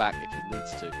to come back if he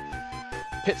needs to.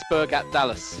 Pittsburgh at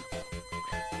Dallas.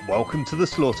 Welcome to the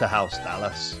slaughterhouse,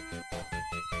 Dallas.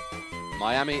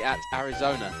 Miami at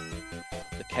Arizona.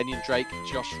 The Kenyon Drake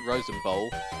Josh Rosen Bowl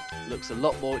looks a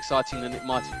lot more exciting than it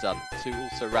might have done. Two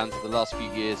also-rans of the last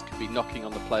few years could be knocking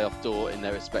on the playoff door in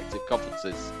their respective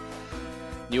conferences.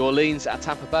 New Orleans at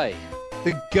Tampa Bay.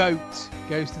 The GOAT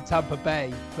goes to Tampa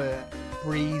Bay for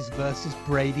Breeze versus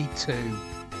Brady 2.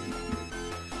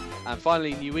 And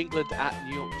finally, New England at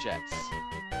New York Jets.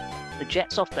 The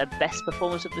Jets off their best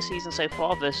performance of the season so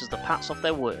far versus the Pats off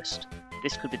their worst.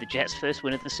 This could be the Jets' first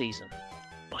win of the season.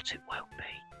 But it won't be.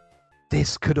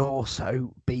 This could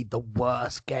also be the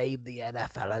worst game the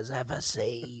NFL has ever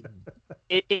seen.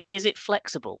 Is it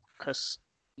flexible? Because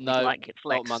no, like it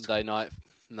flexed. not Monday night.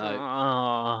 No.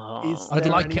 Oh.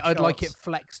 I'd like it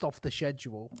flexed off the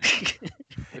schedule.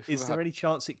 Is there any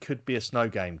chance it could be a snow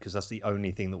game? Because that's the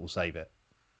only thing that will save it.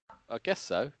 I guess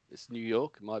so. It's New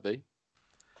York. It might be.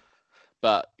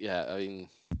 But yeah, I mean,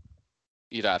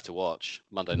 you don't have to watch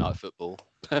Monday Night Football.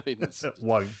 I mean,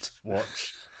 won't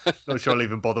watch. Not sure I'll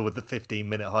even bother with the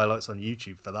 15-minute highlights on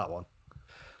YouTube for that one.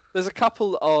 There's a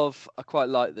couple of, I quite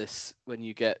like this when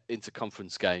you get into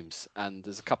conference games, and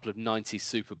there's a couple of 90s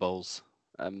Super Bowls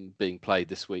being played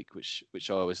this week, which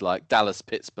I always like. Dallas,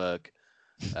 Pittsburgh.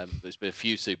 There's been a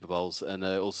few Super Bowls, and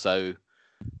also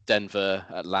Denver,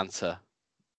 Atlanta.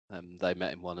 They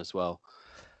met in one as well.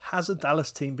 Has a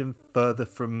Dallas team been further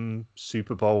from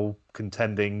Super Bowl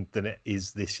contending than it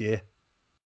is this year?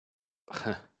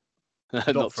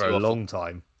 Not for a long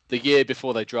time. The year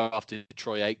before they drafted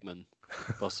Troy Aikman,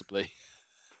 possibly.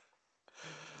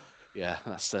 Yeah,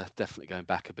 that's definitely going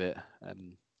back a bit.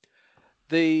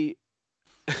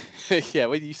 Yeah,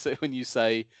 when you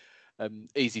say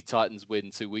easy Titans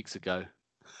win 2 weeks ago,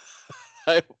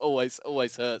 It always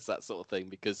hurts, that sort of thing,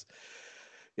 because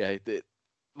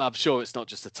I'm sure it's not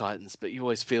just the Titans, but you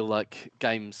always feel like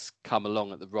games come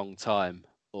along at the wrong time,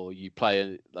 or you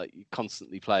play like you're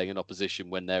constantly playing an opposition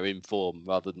when they're in form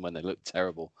rather than when they look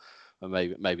terrible. Or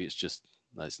maybe it's just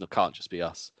can't just be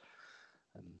us.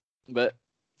 But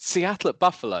Seattle at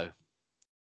Buffalo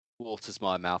waters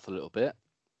my mouth a little bit.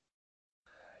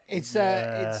 It's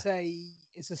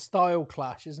a style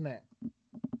clash, isn't it?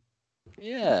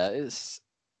 Yeah, it's.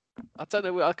 I don't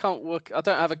know. I can't work. I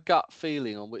don't have a gut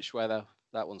feeling on which way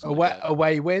that one's going to go.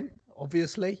 Away win,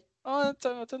 obviously. I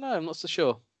don't know. I'm not so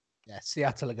sure. Yeah,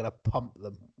 Seattle are going to pump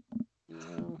them.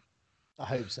 Yeah. I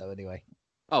hope so, anyway.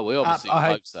 Oh, we obviously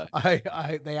hope so. I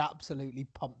hope they absolutely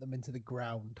pump them into the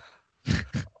ground.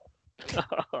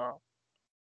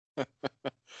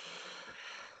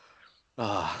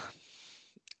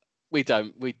 We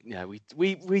don't. We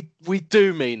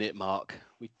do mean it, Mark.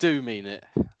 We do mean it.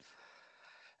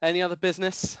 Any other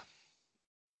business?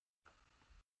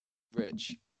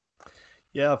 Rich.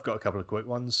 Yeah, I've got a couple of quick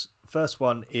ones. First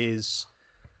one is,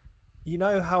 you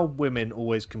know how women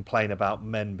always complain about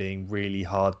men being really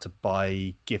hard to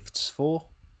buy gifts for?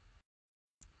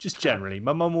 Just generally.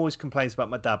 My mum always complains about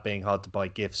my dad being hard to buy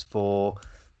gifts for.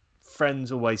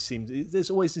 Friends always there's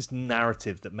always this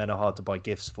narrative that men are hard to buy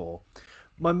gifts for.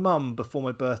 My mum, before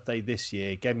my birthday this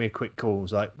year, gave me a quick call.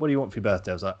 Was like, "What do you want for your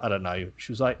birthday?" I was like, "I don't know."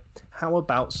 She was like, "How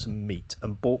about some meat?"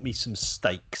 and bought me some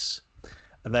steaks.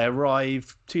 And they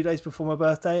arrived 2 days before my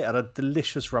birthday. I had a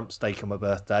delicious rump steak on my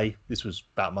birthday. This was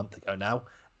about a month ago now.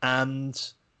 And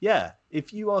yeah,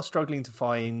 if you are struggling to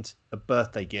find a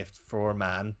birthday gift for a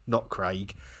man, not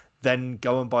Craig, then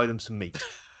go and buy them some meat.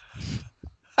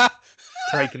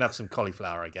 Craig can have some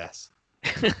cauliflower, I guess.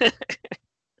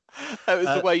 That was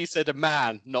the way you said a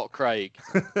man, not Craig.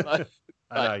 I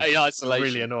know. In isolation.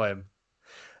 Really annoy him.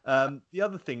 The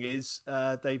other thing is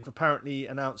they've apparently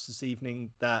announced this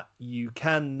evening that you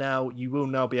will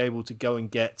now be able to go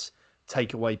and get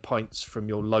takeaway pints from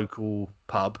your local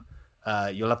pub.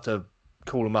 You'll have to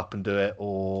call them up and do it,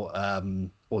 or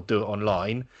do it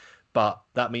online. But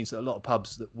that means that a lot of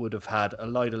pubs that would have had a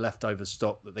load of leftover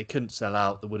stock that they couldn't sell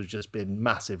out, that would have just been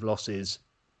massive losses,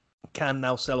 can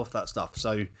now sell off that stuff.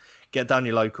 So get down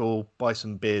your local, buy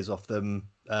some beers off them,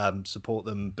 support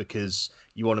them, because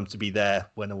you want them to be there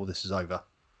when all this is over.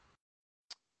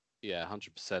 Yeah,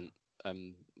 100%.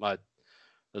 The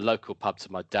local pub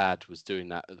to my dad was doing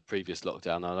that at the previous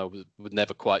lockdown, and I was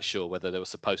never quite sure whether they were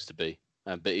supposed to be.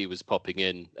 But he was popping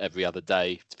in every other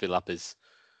day to fill up his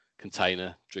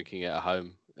container, drinking it at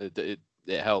home. It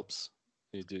helps.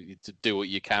 You do what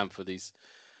you can for these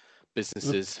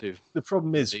businesses. The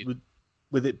problem is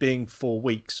with it being 4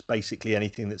 weeks, basically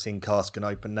anything that's in cask and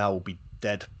open now will be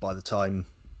dead by the time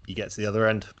you get to the other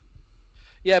end.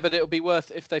 Yeah, but it'll be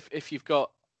worth if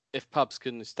pubs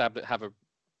can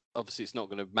obviously it's not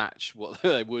going to match what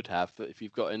they would have, but if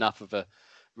you've got enough of a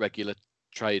regular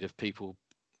trade of people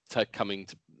coming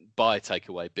to buy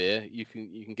takeaway beer, you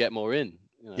can get more in.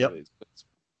 Yep. It's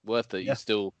worth it. Yeah.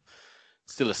 You're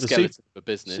still a skeleton of a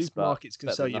business. Supermarkets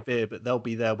can sell you beer, but they'll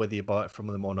be there whether you buy it from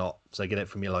them or not. So get it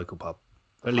from your local pub.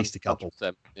 At least a couple.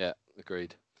 100%. Yeah,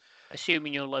 agreed.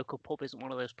 Assuming your local pub isn't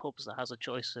one of those pubs that has a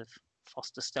choice of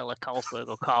Foster, Stella, Carlsberg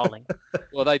or Carling.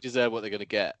 Well, they deserve what they're going to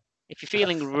get. If you're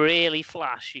feeling really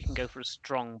flash, you can go for a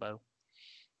Strongbow.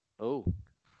 Oh.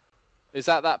 Is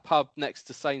that pub next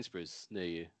to Sainsbury's near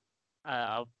you?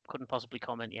 I couldn't possibly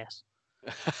comment, yes.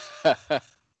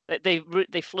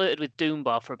 They flirted with Doom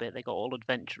Bar for a bit. They got all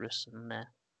adventurous, and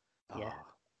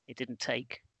it didn't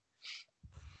take.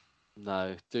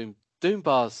 No, Doom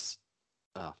Bar's.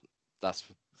 Oh, that's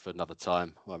for another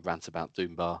time. I rant about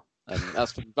Doom Bar, and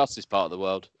that's from Russ's part of the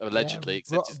world, allegedly.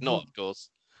 Except it's not, of course.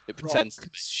 It pretends to be.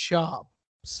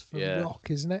 Sharps from Rock,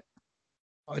 isn't it?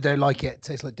 I don't like it. It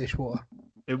tastes like dishwater.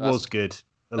 It was good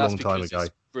a long time ago.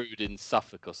 It's brewed in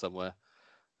Suffolk or somewhere.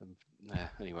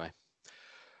 Anyway.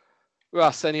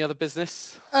 Russ, any other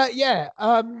business?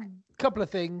 Couple of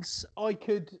things. I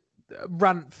could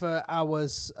rant for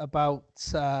hours about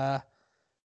the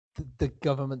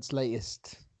government's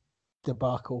latest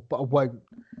debacle, but I won't.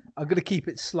 I'm going to keep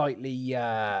it slightly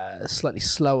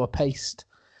slower paced.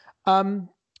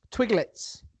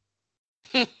 Twiglets.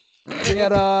 we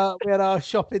had our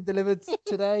shopping delivered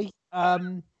today.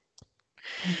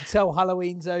 You can tell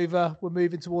Halloween's over. We're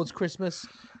moving towards Christmas.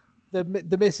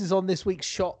 The missus on this week's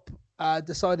shop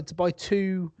decided to buy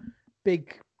 2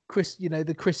 big,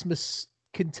 the Christmas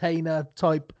container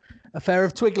type affair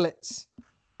of Twiglets.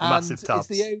 Massive tubs.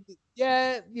 They're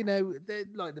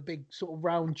like the big sort of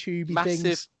round tubey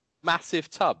things. Massive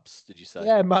tubs, did you say?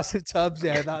 Yeah, massive tubs.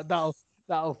 Yeah,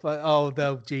 Oh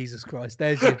no, Jesus Christ!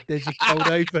 There's your cold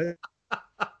open.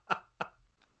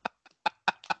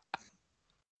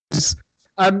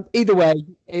 Either way,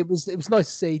 it was nice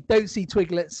to see. Don't see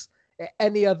Twiglets at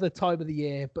any other time of the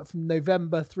year, but from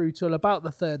November through till about the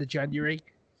 3rd of January,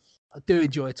 I do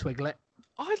enjoy a Twiglet.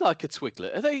 I like a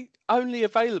Twiglet. Are they only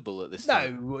available at this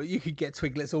time? No, you could get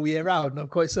Twiglets all year round. I'm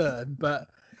quite certain, but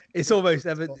it's almost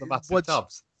ever. The massive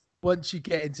tubs. Once you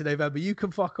get into November, you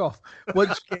can fuck off.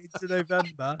 Once you get into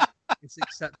November, it's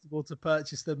acceptable to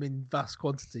purchase them in vast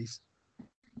quantities.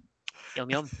 Yum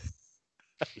yum.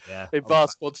 Yeah, In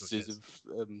vast quantities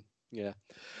of yeah.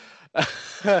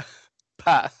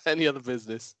 Pat, any other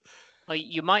business? Well,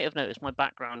 you might have noticed my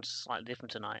background's slightly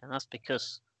different tonight, and that's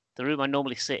because the room I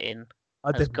normally sit in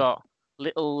has got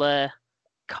little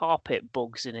carpet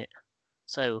bugs in it.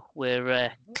 So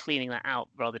we're cleaning that out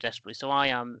rather desperately. So I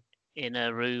am in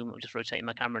a room, I'm just rotating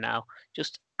my camera now,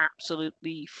 just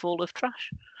absolutely full of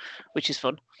trash, which is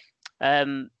fun.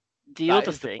 The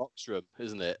other thing, the box room,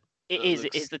 isn't it?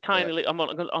 It's the tiny little. I'm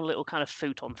on a little kind of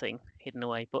futon thing hidden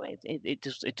away, but it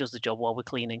does the job while we're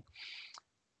cleaning.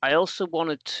 I also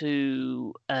wanted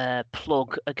to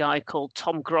plug a guy called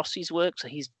Tom Grossi's work. So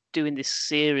he's doing this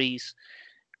series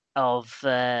of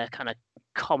kind of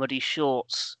comedy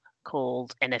shorts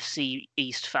called NFC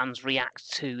East Fans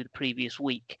React to the previous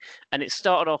week. And it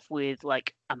started off with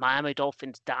like a Miami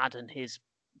Dolphins dad and his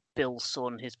Bill's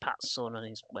son, his Pat's son, and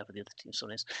his whatever the other team's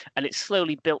son is. And it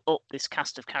slowly built up this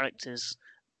cast of characters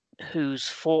whose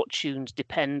fortunes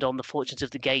depend on the fortunes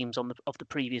of the games of the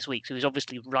previous week. So he's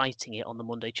obviously writing it on the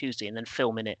Monday, Tuesday, and then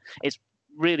filming it. It's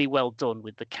really well done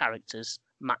with the characters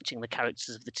matching the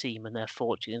characters of the team and their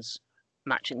fortunes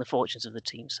matching the fortunes of the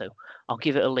team. So I'll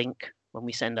give it a link when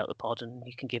we send out the pod, and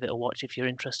you can give it a watch if you're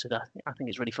interested. I think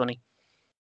it's really funny.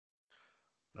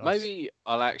 Nice. Maybe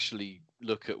I'll actually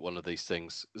look at one of these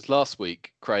things. Because last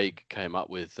week, Craig came up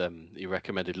with he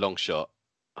recommended Long Shot,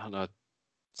 and it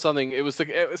was.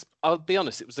 I'll be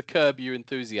honest, it was the Curb Your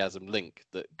Enthusiasm link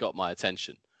that got my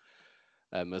attention.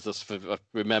 As I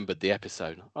remembered the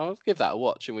episode, I'll give that a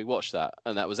watch, and we watched that,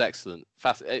 and that was excellent,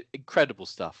 incredible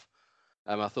stuff.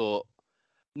 I thought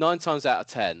 9 times out of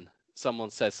 10, someone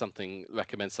says something,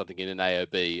 recommends something in an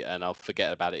AOB, and I'll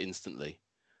forget about it instantly.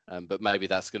 But maybe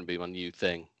that's going to be my new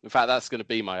thing. In fact, that's going to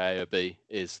be my AOB,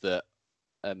 is that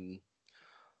I'm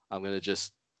going to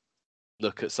just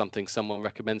look at something someone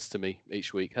recommends to me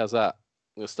each week. How's that?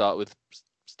 We'll start with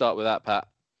that, Pat.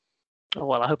 Oh,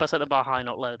 well, I hope I set the bar high,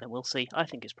 not low. Then we'll see. I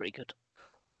think it's pretty good.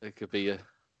 It could be a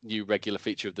new regular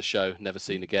feature of the show, never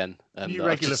seen again. And new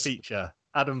regular feature.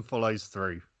 Adam follows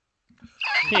through.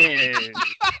 It's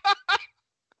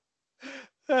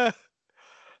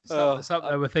up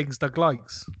there with things Doug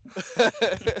likes.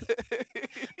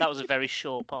 That was a very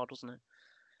short pod, wasn't it?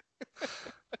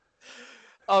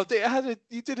 Oh,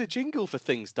 you did a jingle for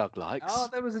things Doug likes. Oh,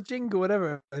 there was a jingle,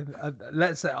 whatever.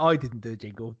 Let's say I didn't do a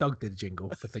jingle. Doug did a jingle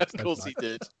for things. Of course he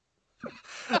did.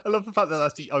 I love the fact that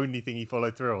that's the only thing he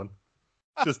followed through on.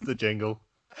 Just the jingle.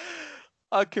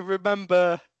 I can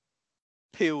remember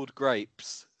peeled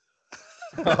grapes.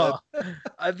 Oh,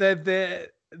 and then the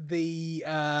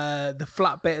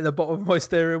flat bit at the bottom of my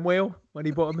steering wheel when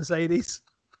he bought a Mercedes.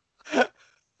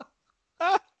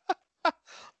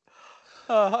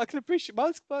 I can appreciate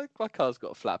my car's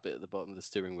got a flat bit at the bottom of the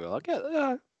steering wheel. I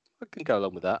can go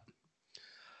along with that.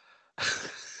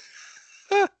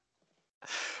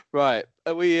 Right,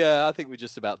 I think we're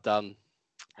just about done.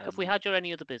 Have we had your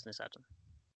any other business, Adam?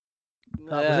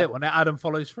 That was it. When Adam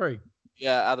follows through.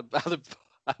 Yeah,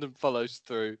 Adam follows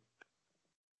through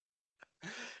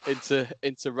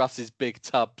into Russ's big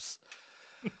tubs.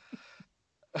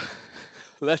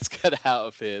 Let's get out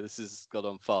of here. This has gone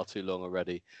on far too long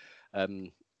already. I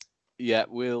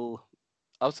nearly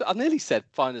said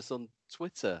find us on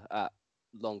Twitter at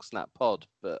LongSnapPod,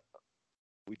 but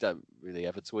we don't really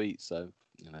ever tweet, so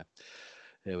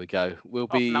here we go. We'll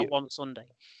be that one Sunday.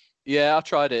 Yeah, I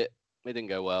tried it. It didn't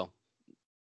go well.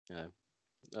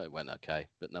 It went okay,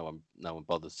 but no one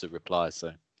bothers to reply.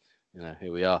 So,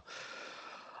 here we are.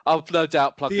 I'll no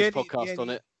doubt plug this podcast on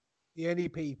it. The only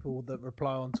people that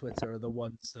reply on Twitter are the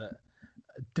ones that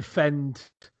defend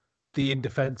the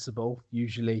indefensible,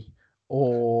 usually,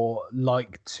 or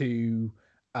like to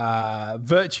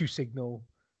virtue signal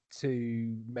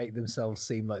to make themselves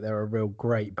seem like they're a real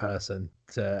great person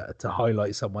to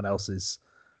highlight someone else's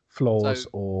flaws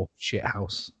or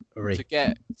shithouse. To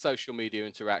get social media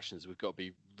interactions, we've got to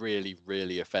be really,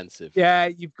 really offensive. Yeah,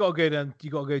 you've got to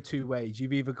go 2 ways.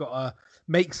 You've either got to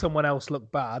make someone else look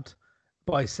bad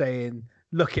by saying,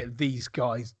 "Look at these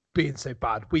guys being so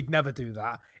bad. We'd never do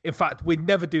that. In fact, we'd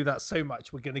never do that so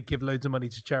much. We're going to give loads of money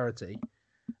to charity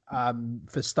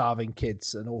for starving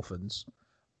kids and orphans.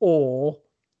 Or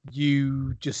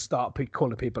you just start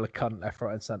calling people a cunt left,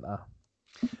 right, and centre.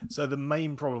 So the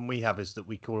main problem we have is that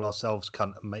we call ourselves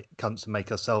cunts to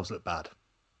make ourselves look bad.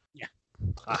 Yeah.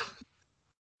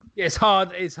 It's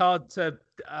hard. It's hard to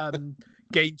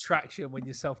gain traction when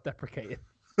you're self-deprecating.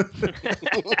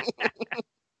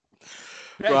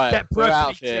 Right, we're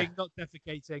out here. Not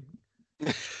defecating.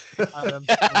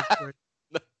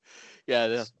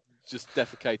 Yeah, just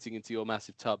defecating into your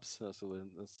massive tubs. That's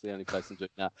the only place I'm doing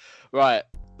now. Right,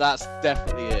 that's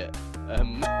definitely it.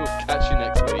 We'll catch you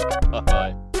next week.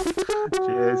 Bye.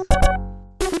 Cheers.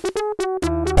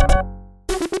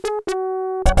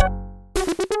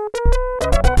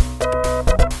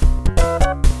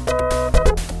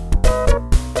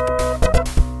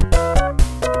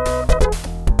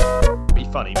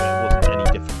 Funny, but it wasn't any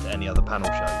different to any other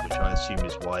panel show, which I assume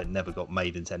is why it never got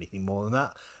made into anything more than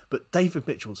that. But David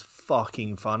Mitchell's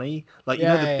fucking funny. Like, you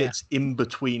know, the bits in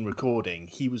between recording,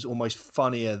 he was almost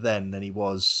funnier then than he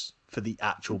was for the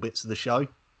actual bits of the show.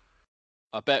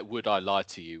 I bet Would I Lie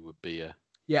to You would be a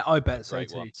I bet so great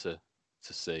too. one to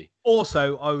see.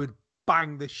 Also, I would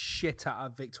bang the shit out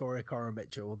of Victoria Coren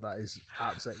Mitchell. That is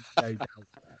absolutely no doubt.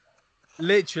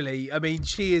 Literally, I mean,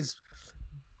 she is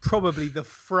probably the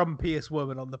frumpiest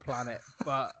woman on the planet,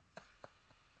 but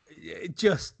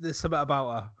just there's something about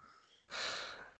her.